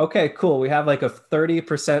 Okay, cool. We have like a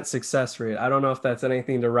 30% success rate. I don't know if that's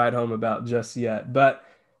anything to write home about just yet. But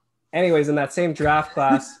anyways, in that same draft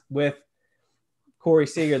class with Corey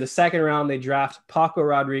Seager, the second round, they draft Paco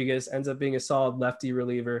Rodriguez, ends up being a solid lefty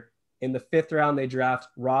reliever. In the 5th round, they draft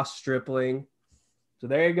Ross Stripling. So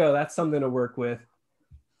there you go. That's something to work with.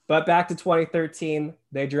 But back to 2013,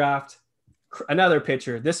 they draft another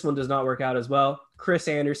pitcher. This one does not work out as well, Chris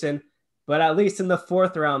Anderson. But at least in the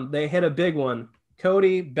 4th round, they hit a big one.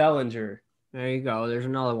 Cody Bellinger. There you go. There's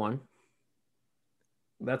another one.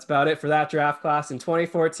 That's about it for that draft class. In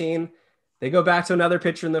 2014, they go back to another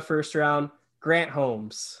pitcher in the 1st round, Grant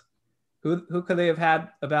Holmes. Who could they have had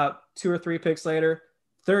about 2 or 3 picks later?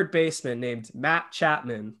 Third baseman named Matt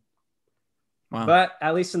Chapman. Wow. But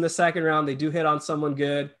at least in the 2nd round, they do hit on someone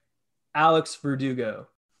good, Alex Verdugo.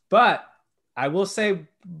 But I will say,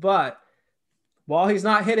 while he's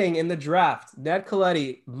not hitting in the draft, Ned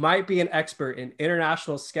Colletti might be an expert in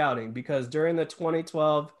international scouting because during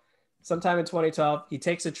sometime in 2012, he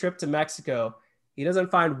takes a trip to Mexico. He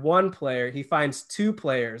doesn't find one player. He finds 2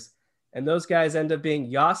 players. And those guys end up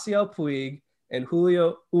being Yasiel Puig and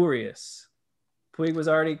Julio Urias. Puig was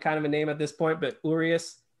already kind of a name at this point, but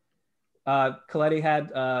Urias, Colletti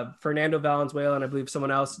had Fernando Valenzuela and I believe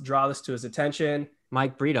someone else draw this to his attention.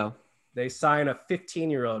 Mike Brito. They sign a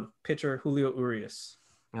 15-year-old pitcher, Julio Urias.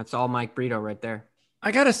 That's all Mike Brito right there.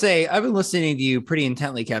 I got to say, I've been listening to you pretty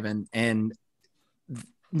intently, Kevin, and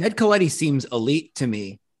Ned Colletti seems elite to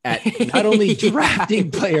me at not only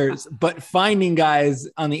drafting players, but finding guys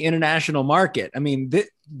on the international market. I mean,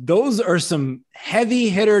 those are some heavy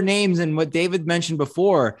hitter names. And what David mentioned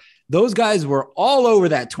before, those guys were all over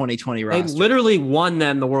that 2020 roster. They literally won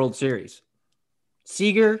them the World Series.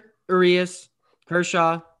 Seager, Urias,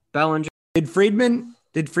 Kershaw, Bellinger. Did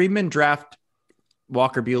Friedman draft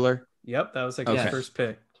Walker Buehler? Yep, that was like his first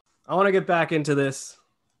pick. I want to get back into this.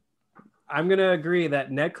 I'm going to agree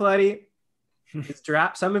that Ned Colletti,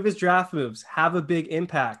 some of his draft moves have a big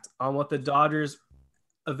impact on what the Dodgers'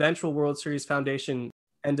 eventual World Series foundation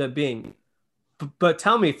end up being. But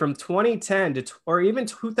tell me, from 2010 or even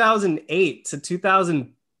 2008 to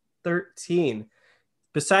 2013,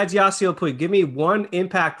 besides Yasiel Puig, give me one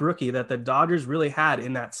impact rookie that the Dodgers really had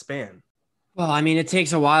in that span. Well, I mean, it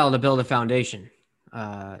takes a while to build a foundation.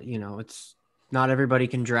 It's not everybody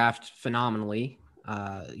can draft phenomenally.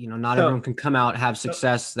 Not everyone can come out have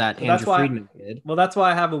success that Andrew Friedman did. Well, that's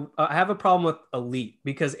why I have a problem with elite,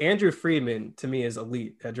 because Andrew Friedman to me is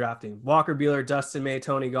elite at drafting. Walker Buehler, Dustin May,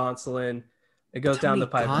 Tony Gonsolin. It goes down the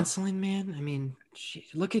pipe. Gonsolin, man. I mean,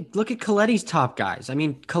 look at Colletti's top guys. I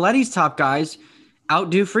mean, Colletti's top guys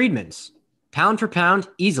outdo Friedman's pound for pound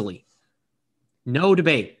easily. No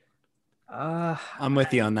debate. I'm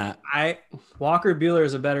with you on that. Walker Buehler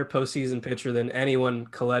is a better postseason pitcher than anyone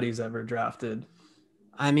Colletti's ever drafted.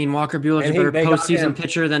 I mean, Walker Buehler is a better postseason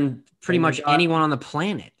pitcher than pretty much anyone on the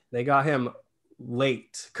planet. They got him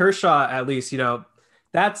late. Kershaw, at least,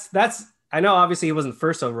 that's. I know obviously he wasn't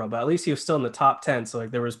first overall, but at least he was still in the top 10. So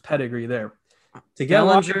there was pedigree there. To get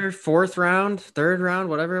Bellinger, fourth round, third round,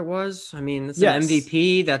 whatever it was. I mean, that's an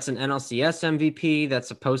MVP. That's an NLCS MVP.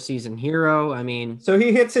 That's a postseason hero. I mean, so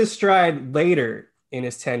he hits his stride later in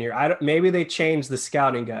his tenure. Maybe they changed the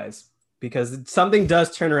scouting guys, because something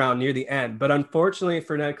does turn around near the end. But unfortunately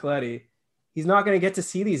for Ned Colletti, he's not going to get to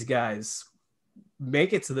see these guys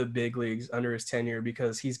make it to the big leagues under his tenure,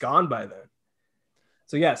 because he's gone by then.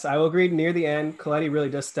 So yes, I will agree, near the end, Colletti really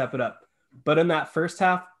does step it up. But in that first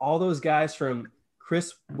half, all those guys from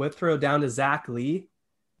Chris Withrow down to Zach Lee,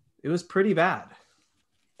 it was pretty bad.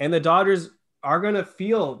 And the Dodgers are going to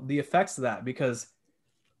feel the effects of that, because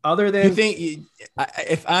other than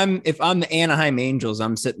if I'm the Anaheim Angels,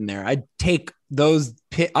 I'm sitting there. I'd take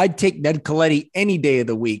Ned Colletti any day of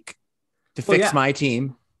the week to fix my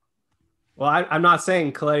team. Well, I'm not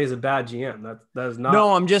saying Colletti is a bad GM. That is not.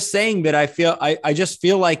 No, I'm just saying that I just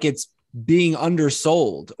feel like it's being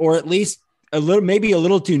undersold, or at least maybe a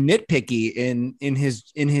little too nitpicky in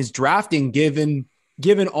his drafting, given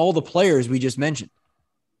all the players we just mentioned.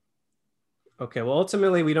 Okay, well,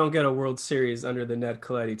 ultimately we don't get a World Series under the Ned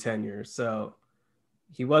Colletti tenure, so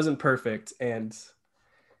he wasn't perfect, and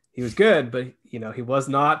he was good, but he was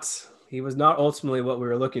not ultimately what we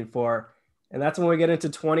were looking for. And that's when we get into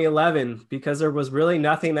 2011, because there was really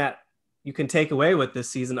nothing that you can take away with this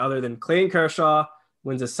season other than Clayton Kershaw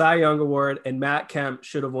wins a Cy Young Award and Matt Kemp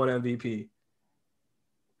should have won MVP.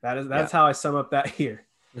 That's how I sum up that year.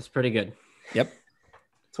 That's pretty good. Yep.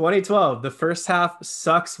 2012, the first half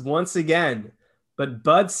sucks once again, but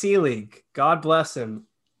Bud Selig, God bless him,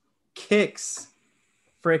 kicks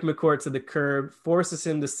Frank McCourt to the curb, forces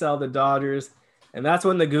him to sell the Dodgers, and that's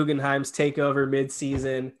when the Guggenheims take over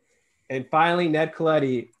midseason. And finally, Ned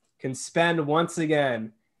Colletti can spend once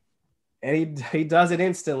again, and he does it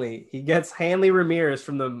instantly. He gets Hanley Ramirez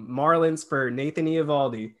from the Marlins for Nathan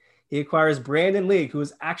Eovaldi. He acquires Brandon League, who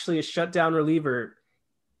was actually a shutdown reliever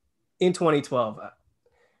in 2012.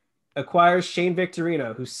 Acquires Shane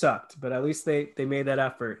Victorino, who sucked, but at least they made that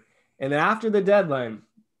effort. And then after the deadline,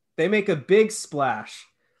 they make a big splash,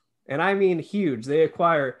 and I mean huge. They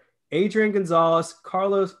acquire Adrian Gonzalez,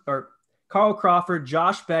 Carl Crawford,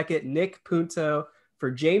 Josh Beckett, Nick Punto for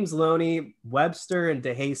James Loney, Webster, and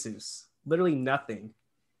DeJesus. Literally nothing.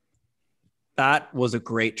 That was a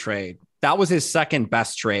great trade. That was his second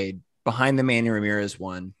best trade behind the Manny Ramirez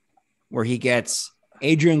one, where he gets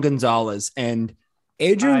Adrian Gonzalez. And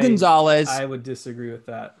Gonzalez. I would disagree with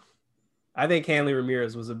that. I think Hanley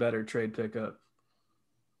Ramirez was a better trade pickup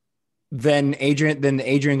than the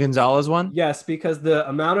Adrian Gonzalez one? Yes, because the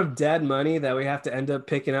amount of dead money that we have to end up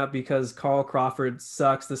picking up because Carl Crawford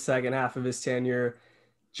sucks the second half of his tenure.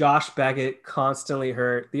 Josh Beckett constantly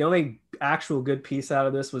hurt. The only actual good piece out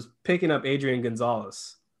of this was picking up Adrian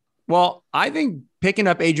Gonzalez. Well, I think picking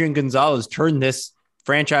up Adrian Gonzalez turned this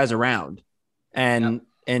franchise around. And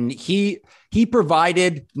he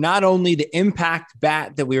provided not only the impact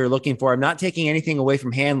bat that we were looking for. I'm not taking anything away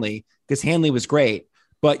from Hanley, because Hanley was great.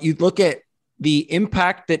 But you look at the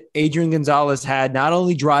impact that Adrian Gonzalez had, not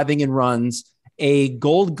only driving in runs, a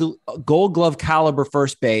gold glove caliber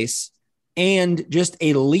first base, and just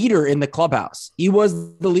a leader in the clubhouse. He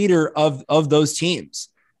was the leader of those teams.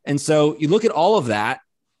 And so you look at all of that,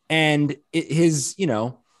 and his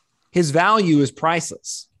value is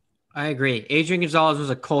priceless. I agree. Adrian Gonzalez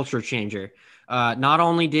was a culture changer. Not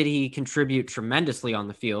only did he contribute tremendously on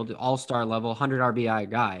the field, all-star level, 100 RBI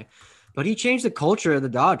guy, but he changed the culture of the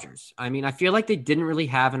Dodgers. I mean, I feel like they didn't really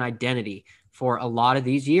have an identity for a lot of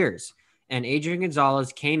these years. And Adrian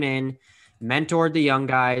Gonzalez came in, mentored the young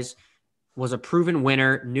guys, was a proven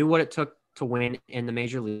winner, knew what it took to win in the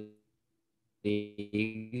major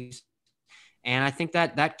leagues. And I think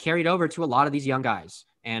that carried over to a lot of these young guys.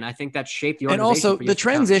 And I think that shaped the And organization. also the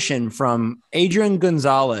transition from Adrian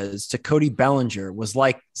Gonzalez to Cody Bellinger was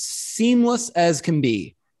like seamless as can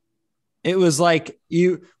be. It was like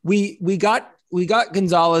we got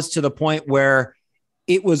Gonzalez to the point where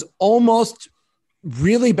it was almost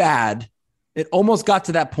really bad. It almost got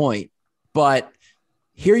to that point, but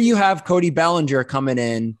here you have Cody Bellinger coming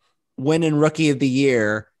in, winning Rookie of the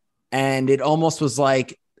Year, and it almost was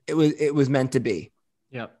like it was meant to be.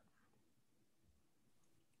 Yep.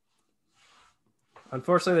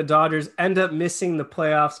 Unfortunately, the Dodgers end up missing the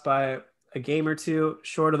playoffs by a game or two,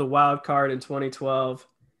 short of the wild card in 2012.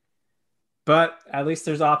 But at least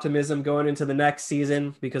there's optimism going into the next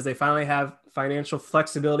season because they finally have financial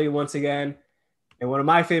flexibility once again. And one of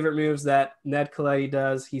my favorite moves that Ned Colletti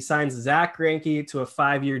does, he signs Zach Greinke to a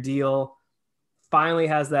 5-year deal. Finally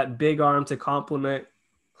has that big arm to complement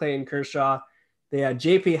Clayton Kershaw. They had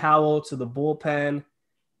JP Howell to the bullpen.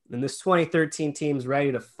 And this 2013 team's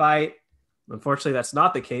ready to fight. Unfortunately, that's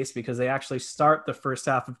not the case because they actually start the first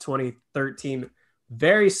half of 2013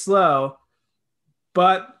 very slow.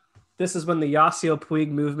 But this is when the Yasiel Puig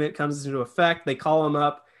movement comes into effect. They call him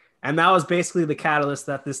up. And that was basically the catalyst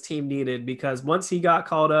that this team needed because once he got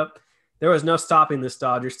called up, there was no stopping this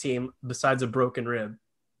Dodgers team besides a broken rib.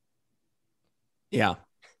 Yeah.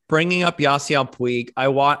 Bringing up Yasiel Puig,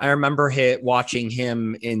 I remember watching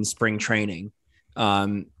him in spring training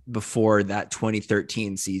before that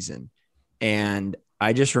 2013 season. And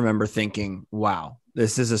I just remember thinking, wow,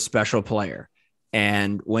 this is a special player.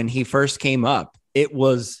 And when he first came up, it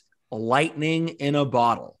was lightning in a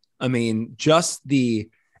bottle. I mean, just the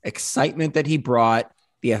excitement that he brought,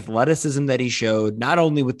 the athleticism that he showed, not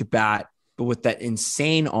only with the bat, but with that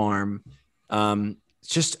insane arm. It's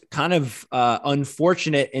just kind of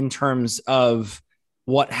unfortunate in terms of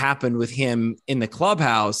what happened with him in the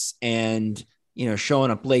clubhouse and, showing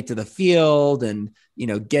up late to the field and,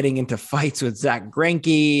 getting into fights with Zach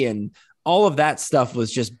Greinke and all of that stuff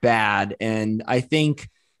was just bad. And I think,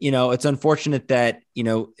 it's unfortunate that,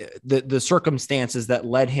 the circumstances that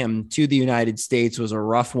led him to the United States was a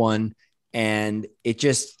rough one. And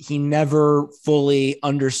he never fully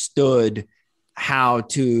understood how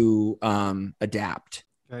to adapt.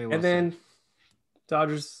 And then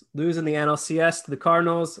Dodgers lose in the NLCS to the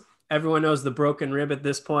Cardinals. Everyone knows the broken rib at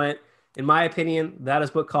this point. In my opinion, that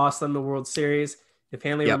is what cost them the World Series. If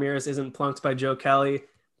Hanley Ramirez isn't plunked by Joe Kelly,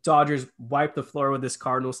 Dodgers wipe the floor with this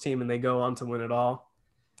Cardinals team and they go on to win it all.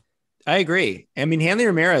 I agree. I mean, Hanley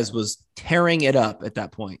Ramirez was tearing it up at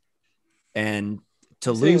that point. And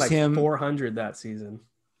to lose him 400 that season.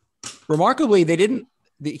 Remarkably,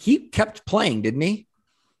 he kept playing, didn't he?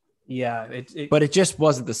 Yeah. But it just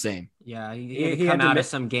wasn't the same. Yeah. He come out of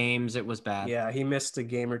some games. It was bad. Yeah. He missed a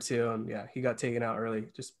game or two and he got taken out early.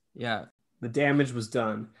 The damage was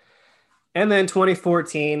done. And then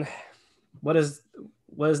 2014, what does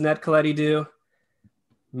Ned Colletti do?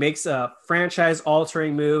 Makes a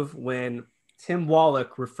franchise-altering move when Tim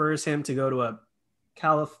Wallach refers him to go to a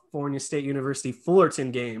California State University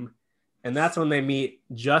Fullerton game, and that's when they meet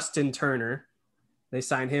Justin Turner. They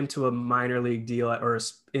sign him to a minor league deal or an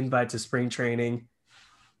invite to spring training.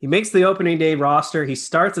 He makes the opening day roster. He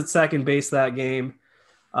starts at second base that game.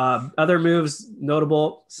 Other moves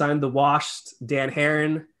notable, signed the washed Dan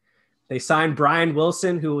Herron. They signed Brian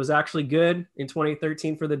Wilson, who was actually good in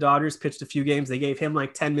 2013 for the Dodgers, pitched a few games. They gave him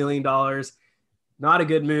like $10 million. Not a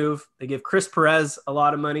good move. They give Chris Perez a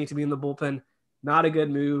lot of money to be in the bullpen. Not a good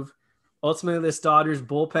move. Ultimately, this Dodgers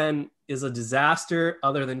bullpen is a disaster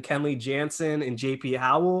other than Kenley Jansen and JP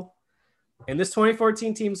Howell. And this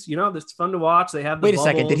 2014 team's, it's fun to watch. They have the bubbles.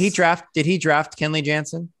 Second. Did he draft Kenley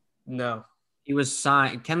Jansen? No. He was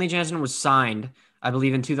signed. Kenley Jansen was signed, I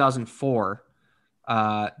believe, in 2004.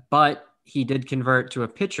 But he did convert to a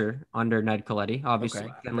pitcher under Ned Colletti.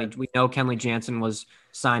 Obviously, okay. We know Kenley Jansen was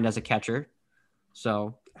signed as a catcher.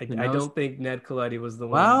 So I don't think Ned Colletti was the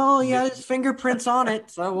one. Well, he had his fingerprints on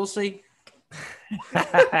it, so we'll see.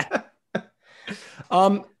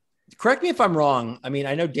 Correct me if I'm wrong. I mean,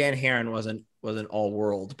 I know Dan Herron wasn't all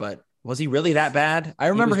world, but was he really that bad? I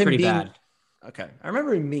remember him being bad. Okay. I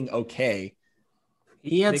remember him being okay.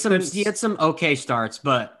 He had some okay starts,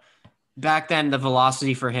 but back then the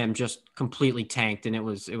velocity for him just completely tanked and it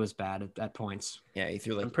was bad at points. Yeah, he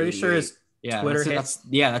threw like I'm pretty sure his Twitter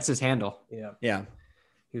that's his handle. Yeah.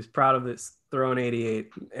 He was proud of this throwing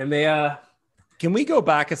 88. And they can we go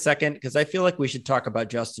back a second? Because I feel like we should talk about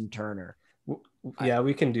Justin Turner. Yeah,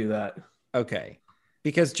 we can do that. Okay.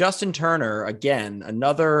 Because Justin Turner, again,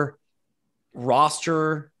 another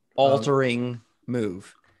roster altering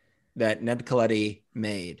move that Ned Colletti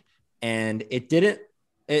made. And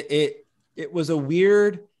it was a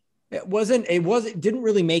weird It didn't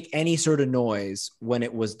really make any sort of noise when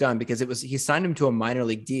it was done because he signed him to a minor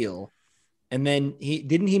league deal. And then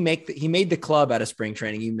he made the club out of spring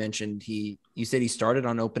training. You mentioned you said he started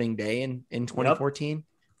on opening day in 2014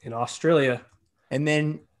 in Australia. And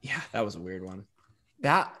then, that was a weird one.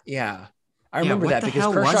 I remember that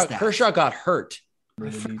because Kershaw got hurt. I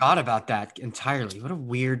forgot about that entirely. What a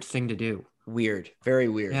weird thing to do. Weird. Very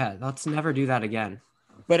weird. Yeah. Let's never do that again.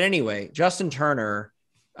 But anyway, Justin Turner,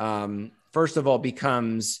 first of all,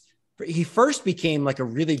 he first became like a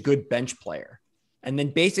really good bench player and then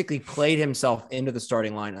basically played himself into the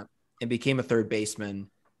starting lineup and became a third baseman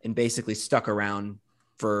and basically stuck around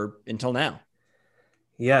until now.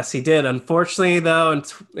 Yes, he did. Unfortunately, though, in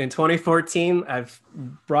 2014, I've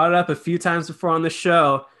brought it up a few times before on the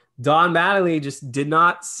show. Don Mattingly just did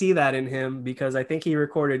not see that in him because I think he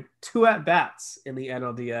recorded 2 at-bats in the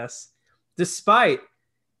NLDS, despite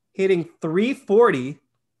hitting .340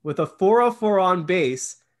 with a .404 on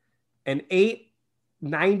base and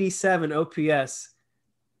 .897 OPS,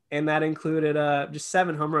 and that included just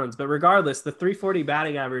 7 home runs. But regardless, the .340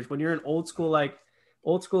 batting average, when you're an old school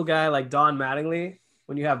guy like Don Mattingly,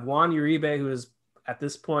 when you have Juan Uribe, who is at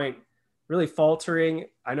this point really faltering.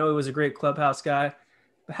 I know he was a great clubhouse guy,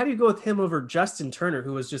 but how do you go with him over Justin Turner,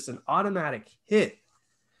 who was just an automatic hit?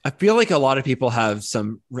 I feel like a lot of people have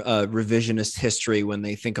some revisionist history when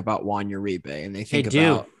they think about Juan Uribe, and they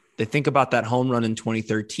think about that home run in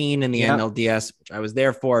 2013 in the NLDS, which I was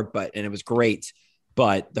there for, and it was great.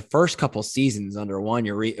 But the first couple seasons under Juan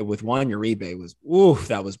Uribe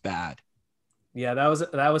that was bad. Yeah, that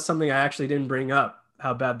was something I actually didn't bring up,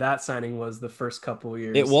 how bad that signing was the first couple of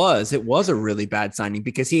years. It was a really bad signing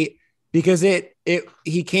because he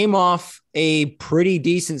came off a pretty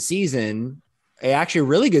decent season, actually a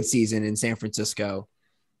really good season in San Francisco.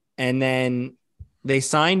 And then they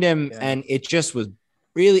signed him and it just was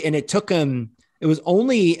really, and it took him, it was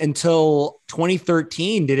only until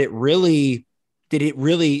 2013 did it really,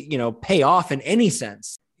 pay off in any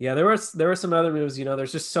sense. Yeah, there were some other moves,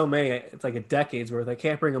 there's just so many. It's like a decade's worth. I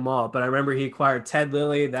can't bring them all, but I remember he acquired Ted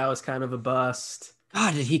Lilly. That was kind of a bust.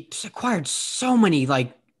 God, he acquired so many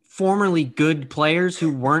formerly good players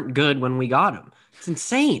who weren't good when we got him. It's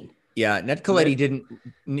insane. Yeah, Ned Colletti didn't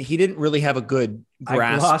really have a good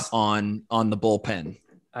grasp on the bullpen.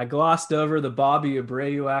 I glossed over the Bobby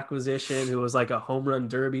Abreu acquisition, who was like a home run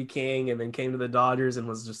derby king and then came to the Dodgers and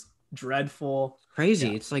was just dreadful. Crazy.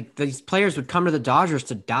 Yeah. It's like these players would come to the Dodgers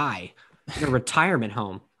to die in a retirement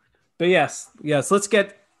home. But yes, let's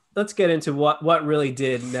get into what really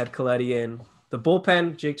did Ned Colletti in. The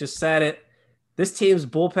bullpen, Jake just said it. This team's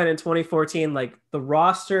bullpen in 2014, the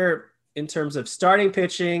roster in terms of starting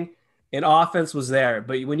pitching and offense was there.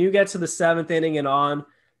 But when you get to the 7th inning and on,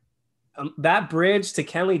 that bridge to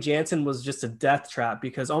Kenley Jansen was just a death trap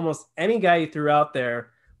because almost any guy you threw out there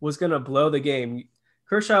was going to blow the game.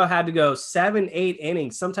 Kershaw had to go 7, 8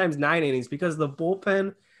 innings, sometimes 9 innings, because the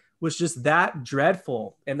bullpen was just that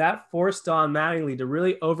dreadful. And that forced Don Mattingly to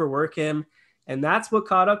really overwork him. And that's what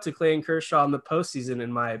caught up to Clayton Kershaw in the postseason,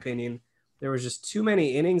 in my opinion. There was just too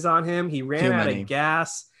many innings on him. He ran out of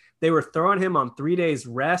gas. They were throwing him on 3 days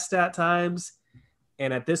rest at times.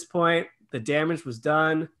 And at this point, the damage was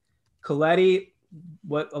done. Colletti,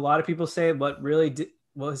 what a lot of people say, what really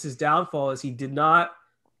was his downfall is he did not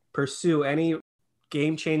pursue any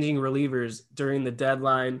game-changing relievers during the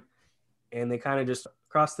deadline, and they kind of just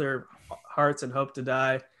crossed their hearts and hoped to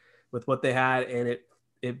die with what they had, and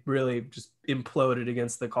it really just imploded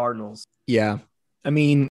against the Cardinals. Yeah, I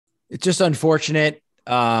mean, it's just unfortunate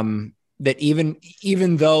that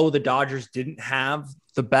even though the Dodgers didn't have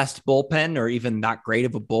the best bullpen or even that great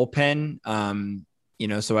of a bullpen,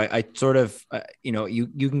 so I sort of,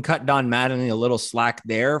 you can cut Don Mattingly a little slack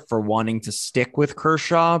there for wanting to stick with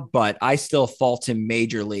Kershaw, but I still fault him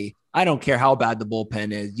majorly. I don't care how bad the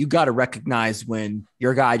bullpen is. You got to recognize when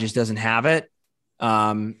your guy just doesn't have it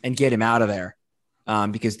and get him out of there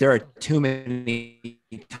because there are too many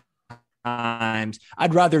times.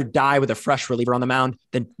 I'd rather die with a fresh reliever on the mound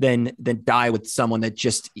than die with someone that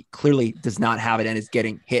just clearly does not have it and is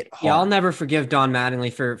getting hit hard. Yeah, I'll never forgive Don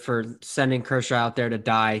Mattingly for sending Kershaw out there to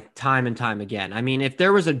die time and time again. I mean, if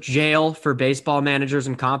there was a jail for baseball managers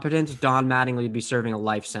incompetence, Don Mattingly would be serving a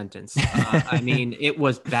life sentence. I mean, it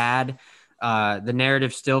was bad. The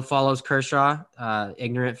narrative still follows Kershaw.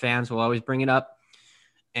 Ignorant fans will always bring it up.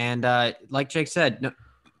 And like Jake said,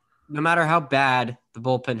 no matter how bad the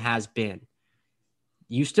bullpen has been,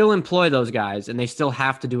 you still employ those guys and they still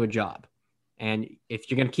have to do a job. And if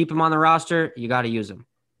you're going to keep them on the roster, you got to use them.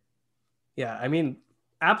 Yeah, I mean,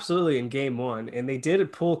 absolutely in game 1. And they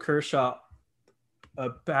did pull Kershaw a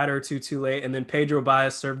batter or two too late, and then Pedro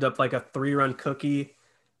Baez served up like a 3-run cookie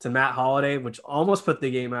to Matt Holliday, which almost put the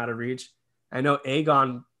game out of reach. I know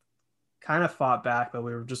Agon kind of fought back, but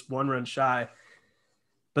we were just 1 run shy.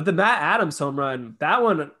 But the Matt Adams home run, that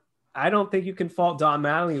one, I don't think you can fault Don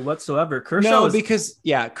Mattingly whatsoever.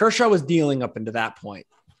 Kershaw was dealing up into that point.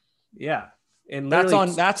 Yeah. And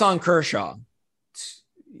that's on Kershaw.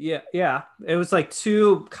 Yeah. It was like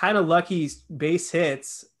 2 kind of lucky base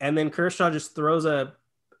hits, and then Kershaw just throws a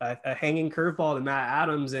hanging curveball to Matt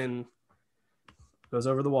Adams and goes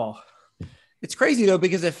over the wall. It's crazy though,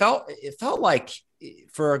 because it felt like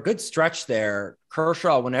for a good stretch there,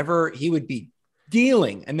 Kershaw, whenever he would be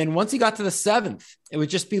dealing, and then once he got to the 7th, it would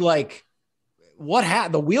just be like,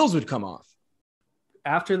 the wheels would come off.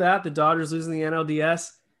 After that, the Dodgers losing the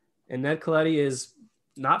NLDS, and Ned Colletti is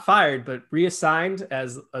not fired, but reassigned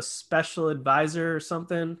as a special advisor or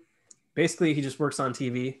something. Basically, he just works on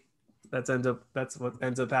TV. That's what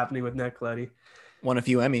ends up happening with Ned Colletti. Won a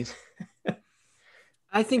few Emmys.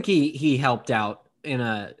 I think he helped out in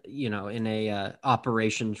a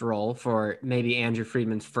operations role for maybe Andrew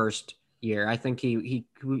Friedman's first year. I think he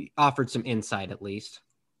offered some insight at least.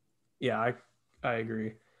 Yeah, I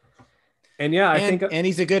agree. And yeah, I think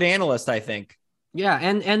he's a good analyst, I think. Yeah,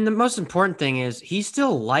 and the most important thing is he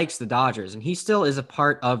still likes the Dodgers, and he still is a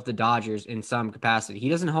part of the Dodgers in some capacity. He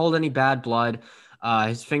doesn't hold any bad blood.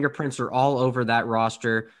 His fingerprints are all over that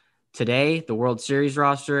roster today, the World Series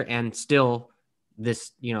roster, and still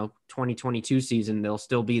this 2022 season, they'll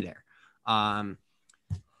still be there.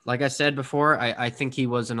 Like I said before, I think he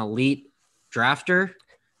was an elite drafter,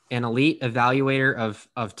 an elite evaluator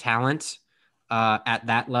of talent at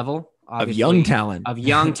that level. Of young talent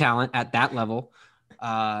at that level.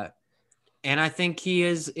 And I think he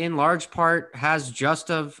is in large part has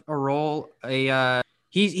just of a role.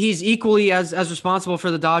 He's equally as responsible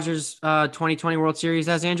for the Dodgers 2020 World Series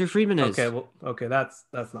as Andrew Friedman is. Okay. That's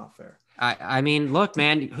not fair. I mean, look,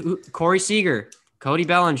 man, Corey Seager, Cody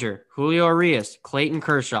Bellinger, Julio Urias, Clayton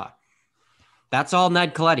Kershaw. That's all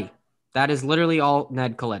Ned Colletti. That is literally all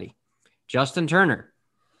Ned Colletti. Justin Turner,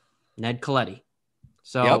 Ned Colletti.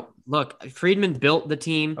 So Look, Friedman built the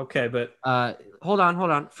team. Okay, but hold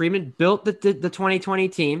on. Friedman built the 2020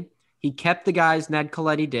 team. He kept the guys Ned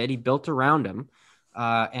Colletti did. He built around him.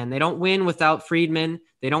 And they don't win without Friedman.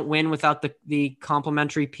 They don't win without the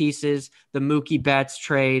complementary pieces, the Mookie Betts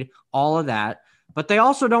trade, all of that. But they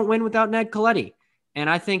also don't win without Ned Colletti. And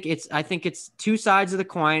I think it's 2 sides of the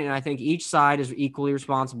coin, and I think each side is equally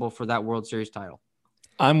responsible for that World Series title.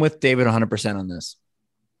 I'm with David 100% on this.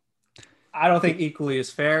 I don't think equally is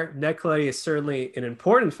fair. Ned Colletti is certainly an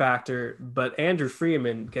important factor, but Andrew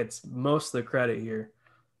Friedman gets most of the credit here.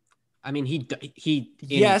 I mean,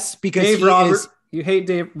 yes, because Dave Roberts. You hate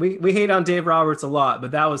Dave. We hate on Dave Roberts a lot,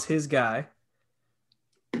 but that was his guy.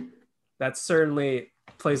 That certainly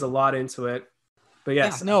plays a lot into it. But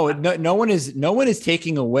yes, no one is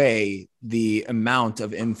taking away the amount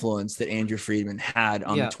of influence that Andrew Friedman had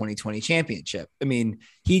on the 2020 championship. I mean,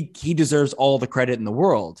 he deserves all the credit in the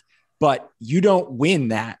world, but you don't win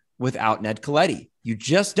that without Ned Colletti. You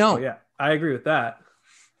just don't. Oh, yeah, I agree with that.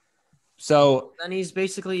 So then he's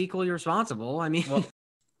basically equally responsible. I mean,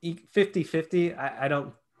 50-50. I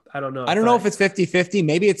don't know. I don't know if it's 50-50.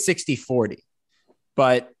 Maybe it's 60-40.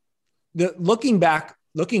 But looking back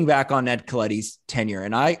on Ned Colletti's tenure,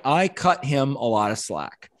 and I cut him a lot of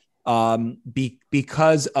slack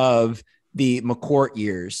because of the McCourt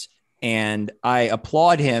years, and I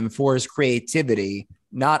applaud him for his creativity,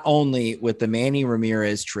 not only with the Manny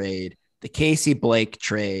Ramirez trade, the Casey Blake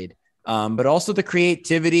trade, but also the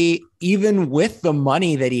creativity, even with the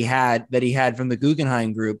money that he had from the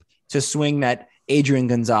Guggenheim Group to swing that Adrian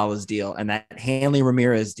Gonzalez deal and that Hanley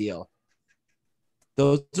Ramirez deal.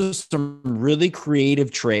 Those are some really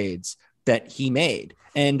creative trades that he made.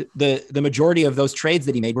 And the majority of those trades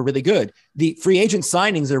that he made were really good. The free agent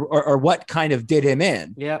signings are what kind of did him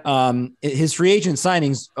in. Yeah. His free agent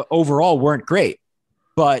signings overall weren't great,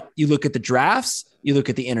 but you look at the drafts, you look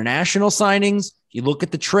at the international signings, you look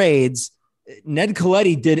at the trades, Ned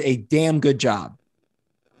Colletti did a damn good job.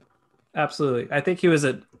 Absolutely. I think he was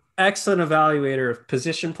an excellent evaluator of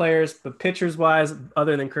position players, but pitchers wise,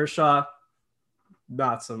 other than Kershaw,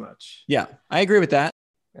 not so much. Yeah, I agree with that.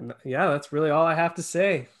 And yeah, that's really all I have to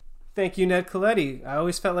say. Thank you, Ned Colletti. I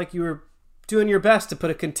always felt like you were doing your best to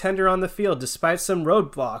put a contender on the field despite some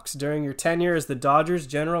roadblocks during your tenure as the Dodgers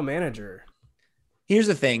general manager. Here's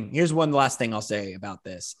the thing. Here's one last thing I'll say about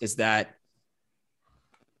this is that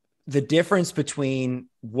the difference between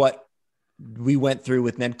what we went through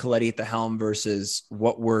with Ned Colletti at the helm versus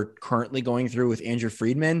what we're currently going through with Andrew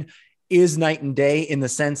Friedman is night and day in the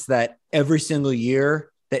sense that every single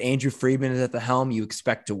year that Andrew Friedman is at the helm, you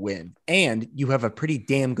expect to win. And you have a pretty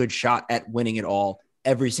damn good shot at winning it all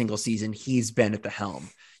every single season he's been at the helm.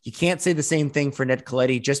 You can't say the same thing for Ned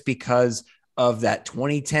Colletti just because of that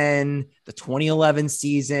 2010, the 2011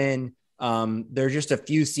 season. There are just a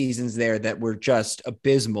few seasons there that were just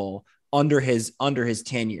abysmal under his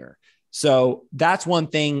tenure. So that's one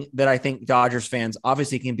thing that I think Dodgers fans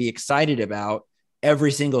obviously can be excited about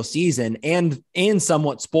every single season and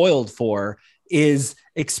somewhat spoiled for, is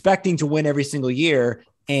expecting to win every single year.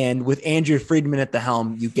 And with Andrew Friedman at the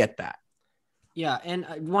helm, you get that. Yeah. And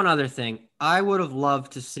one other thing, I would have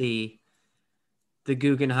loved to see the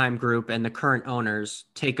Guggenheim Group and the current owners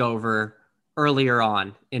take over earlier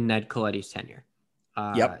on in Ned Colletti's tenure.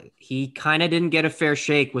 He kind of didn't get a fair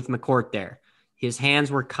shake with McCourt there. His hands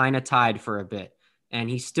were kind of tied for a bit, and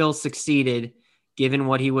he still succeeded given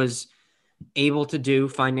what he was able to do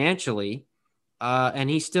financially. And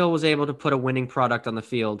he still was able to put a winning product on the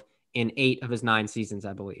field in 8 of his 9 seasons,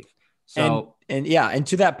 I believe. So, and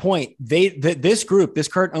to that point, this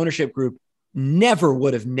current ownership group never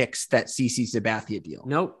would have nixed that CC Sabathia deal.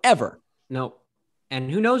 Nope. Ever. Nope. And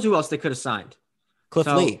who knows who else they could have signed. Cliff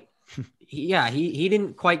Lee. He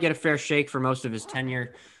didn't quite get a fair shake for most of his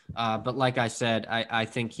tenure. But like I said, I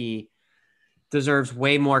think he deserves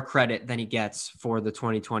way more credit than he gets for the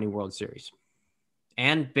 2020 World Series.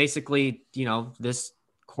 And basically, this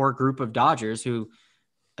core group of Dodgers who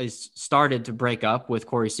is started to break up with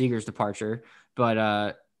Corey Seager's departure.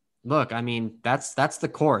 But look, I mean, that's the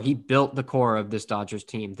core. He built the core of this Dodgers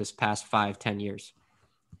team this past 5-10 years.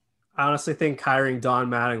 I honestly think hiring Don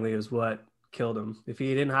Mattingly is what killed him. If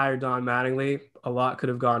he didn't hire Don Mattingly, a lot could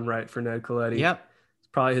have gone right for Ned Colletti. Yep. It's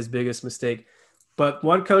probably his biggest mistake. But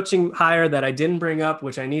one coaching hire that I didn't bring up,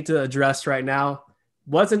 which I need to address right now,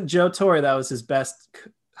 wasn't Joe Torre that was his best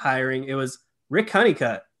hiring. It was Rick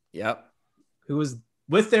Honeycutt. Yep. Who was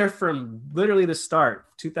with there from literally the start,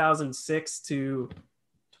 2006 to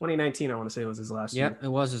 2019, I want to say was his last year. Yep, it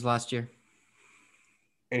was his last year.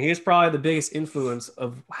 And he was probably the biggest influence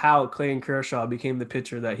of how Clayton Kershaw became the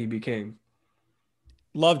pitcher that he became.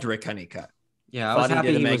 Loved Rick Honeycutt. Yeah, I was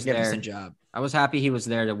happy he was there. Job. I was happy he was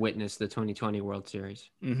there to witness the 2020 World Series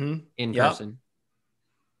in person.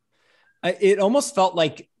 It almost felt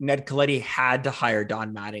like Ned Colletti had to hire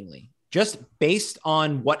Don Mattingly just based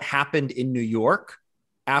on what happened in New York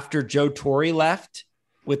after Joe Torre left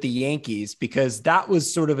with the Yankees, because that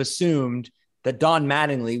was sort of assumed that Don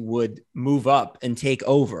Mattingly would move up and take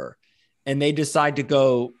over. And they decide to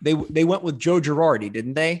go, they went with Joe Girardi,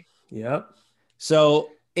 didn't they? Yep. So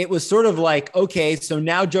it was sort of like, okay, so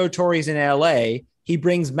now Joe Torre's in LA. He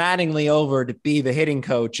brings Mattingly over to be the hitting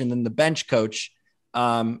coach and then the bench coach.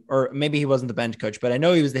 Or maybe he wasn't the bench coach, but I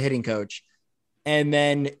know he was the hitting coach. And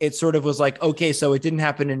then it sort of was like, okay, so it didn't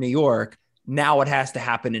happen in New York. Now it has to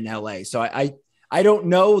happen in LA. So I don't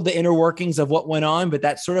know the inner workings of what went on, but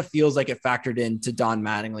that sort of feels like it factored into Don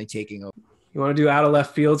Mattingly taking over. You want to do out of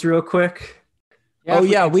left fields real quick?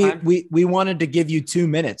 Yeah, we wanted to give you 2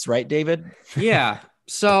 minutes, right, David? Yeah.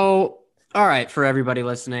 So, all right, for everybody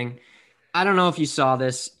listening, I don't know if you saw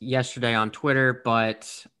this yesterday on Twitter,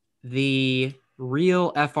 but the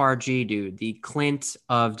real FRG dude, the Clint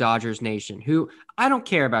of Dodgers Nation, who I don't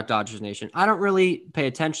care about Dodgers Nation. I don't really pay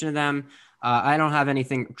attention to them. I don't have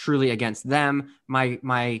anything truly against them.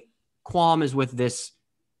 My qualm is with this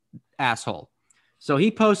asshole. So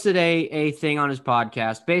he posted a thing on his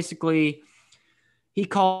podcast. Basically, he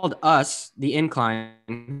called us, the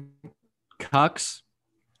Incline, cucks,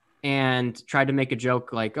 and tried to make a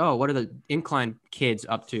joke like, oh, what are the Incline kids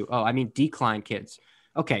up to? Oh, I mean, Decline kids.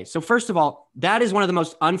 Okay, so first of all, that is one of the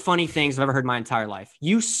most unfunny things I've ever heard in my entire life.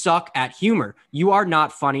 You suck at humor. You are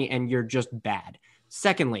not funny, and you're just bad.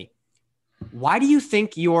 Secondly, why do you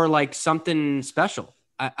think you're like something special?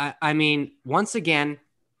 I mean, once again,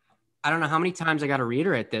 I don't know how many times I got to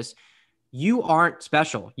reiterate this. You aren't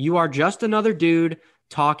special. You are just another dude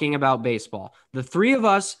talking about baseball. The three of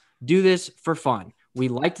us do this for fun. We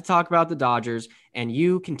like to talk about the Dodgers, and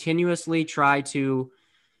you continuously try to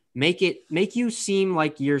make you seem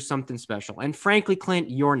like you're something special. And frankly, Clint,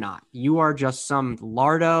 you're not. You are just some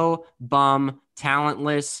lardo, bum,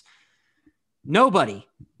 talentless nobody.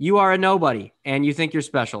 You are a nobody, and you think you're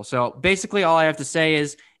special. So basically all I have to say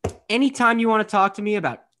is anytime you want to talk to me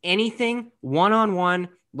about anything one-on-one,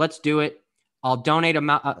 let's do it. I'll donate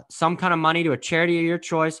some kind of money to a charity of your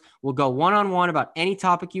choice. We'll go one-on-one about any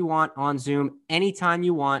topic you want on Zoom anytime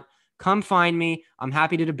you want. Come find me. I'm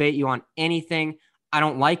happy to debate you on anything. I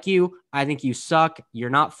don't like you. I think you suck.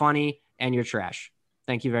 You're not funny, and you're trash.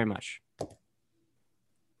 Thank you very much.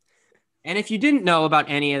 And if you didn't know about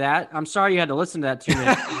any of that, I'm sorry you had to listen to that 2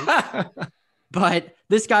 minutes. But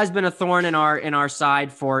this guy's been a thorn in our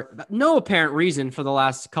side for no apparent reason for the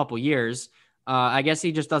last couple years. I guess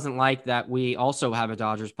he just doesn't like that we also have a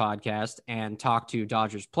Dodgers podcast and talk to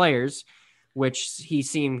Dodgers players, which he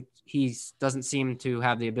doesn't seem to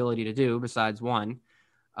have the ability to do besides one.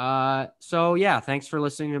 So yeah, thanks for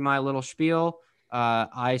listening to my little spiel.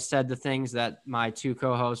 I said the things that my 2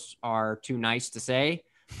 co-hosts are too nice to say.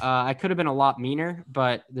 I could have been a lot meaner,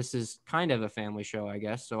 but this is kind of a family show, I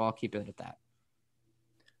guess. So I'll keep it at that.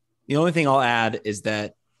 The only thing I'll add is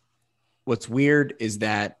that what's weird is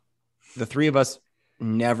that the 3 of us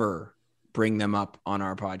never bring them up on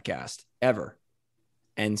our podcast ever.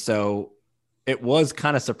 And so it was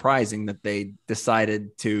kind of surprising that they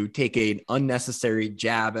decided to take an unnecessary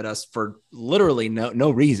jab at us for literally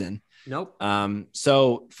no reason. Nope.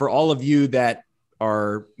 So for all of you that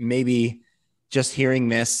are maybe just hearing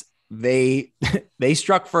this, they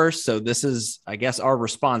struck first. So this is, I guess, our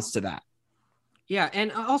response to that. Yeah,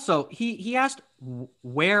 and also he asked,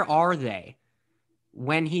 where are they,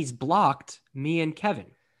 when he's blocked me and Kevin.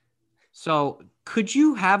 So could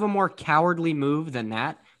you have a more cowardly move than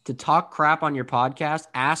that to talk crap on your podcast,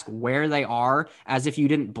 ask where they are as if you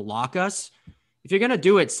didn't block us? If you're going to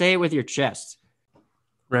do it, say it with your chest.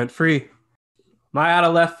 Rent free. My out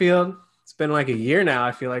of left field. It's been like a year now,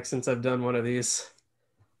 I feel like, since I've done one of these.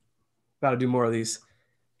 Got to do more of these.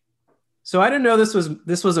 So I didn't know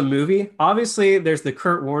this was a movie. Obviously, there's the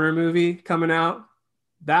Kurt Warner movie coming out.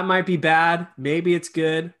 That might be bad. Maybe it's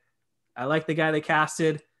good. I like the guy they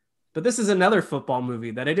casted. But this is another football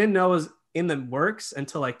movie that I didn't know was in the works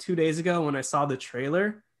until like 2 days ago when I saw the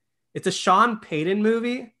trailer. It's a Sean Payton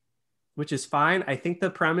movie, which is fine. I think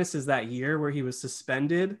the premise is that year where he was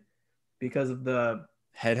suspended because of the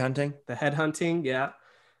headhunting. Yeah.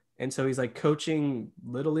 And so he's like coaching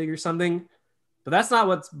Little League or something. But that's not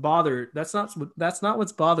what's bothering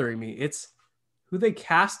me. It's who they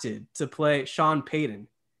casted to play Sean Payton.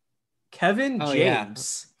 Kevin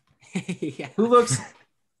James, Yeah. who looks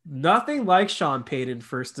nothing like Sean Payton,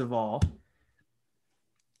 first of all.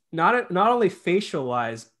 Not only facial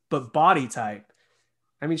wise, but body type.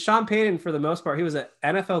 I mean, Sean Payton, for the most part, he was an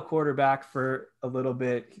NFL quarterback for a little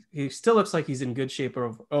bit. He still looks like he's in good shape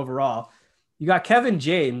overall. You got Kevin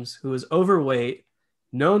James, who is overweight,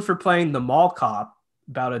 known for playing the mall cop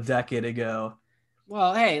about a decade ago.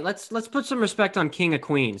 Well, hey, let's put some respect on King of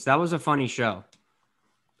Queens. That was a funny show.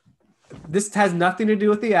 This has nothing to do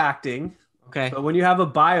with the acting. Okay. But when you have a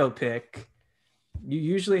biopic, you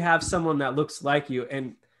usually have someone that looks like you.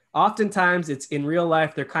 And oftentimes it's in real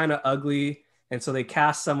life, they're kind of ugly. And so they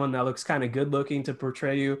cast someone that looks kind of good looking to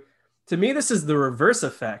portray you. To me, this is the reverse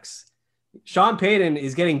effects. Sean Payton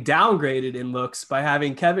is getting downgraded in looks by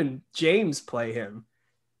having Kevin James play him.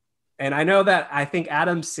 And I know that I think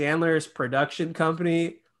Adam Sandler's production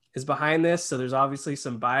company is behind this. So there's obviously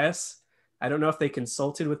some bias. I don't know if they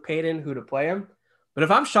consulted with Payton who to play him. But if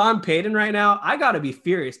I'm Sean Payton right now, I got to be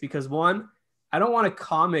furious because 1, I don't want a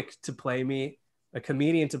comic to play me, a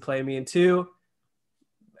comedian to play me. And 2,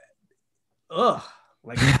 no,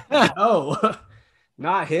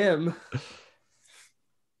 not him.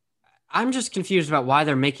 I'm just confused about why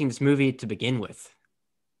they're making this movie to begin with.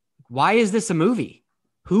 Why is this a movie?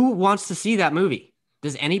 Who wants to see that movie?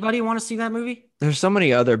 Does anybody want to see that movie? There's so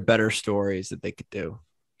many other better stories that they could do.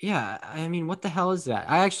 Yeah, I mean, what the hell is that?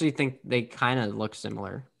 I actually think they kind of look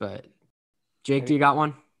similar, but Jake, do you got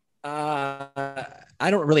one? I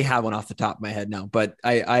don't really have one off the top of my head now, but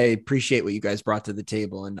I appreciate what you guys brought to the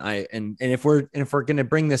table. And if we're going to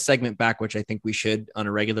bring this segment back, which I think we should on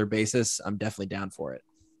a regular basis, I'm definitely down for it.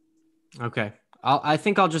 Okay. I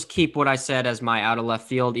think I'll just keep what I said as my out of left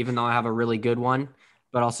field, even though I have a really good one,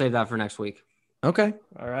 but I'll save that for next week. Okay.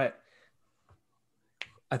 All right.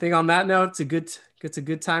 I think on that note, it's a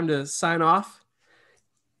good time to sign off.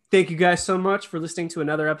 Thank you guys so much for listening to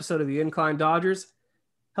another episode of the Incline Dodgers.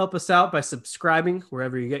 Help us out by subscribing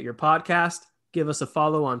wherever you get your podcast. Give us a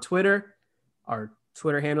follow on Twitter. Our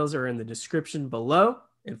Twitter handles are in the description below,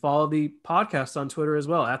 and follow the podcast on Twitter as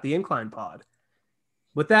well at the Incline Pod.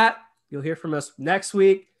 With that, you'll hear from us next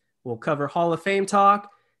week. We'll cover Hall of Fame talk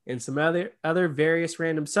and some other various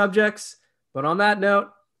random subjects. But on that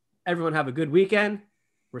note, everyone have a good weekend.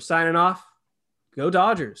 We're signing off. Go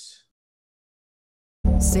Dodgers.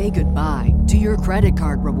 Say goodbye to your credit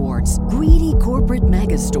card rewards. Greedy corporate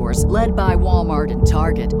mega stores, led by Walmart and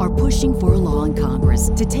Target, are pushing for a law in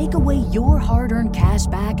Congress to take away your hard-earned cash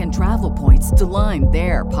back and travel points to line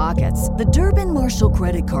their pockets. The Durbin-Marshall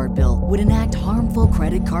credit card bill would enact harmful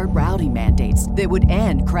credit card routing mandates that would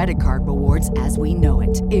end credit card rewards as we know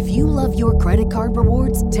it. If you love your credit card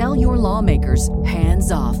rewards, tell your lawmakers,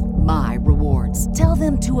 hands off my rewards. Tell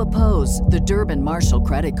them to oppose the Durbin-Marshall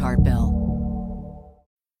credit card bill.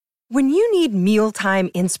 When you need mealtime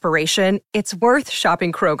inspiration, it's worth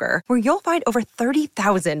shopping Kroger, where you'll find over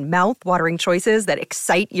 30,000 mouth-watering choices that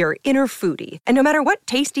excite your inner foodie. And no matter what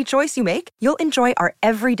tasty choice you make, you'll enjoy our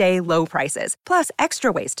everyday low prices, plus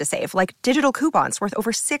extra ways to save, like digital coupons worth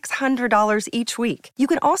over $600 each week. You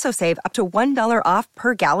can also save up to $1 off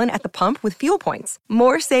per gallon at the pump with fuel points.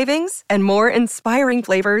 More savings and more inspiring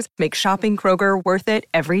flavors make shopping Kroger worth it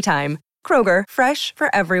every time. Kroger, fresh for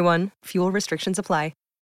everyone. Fuel restrictions apply.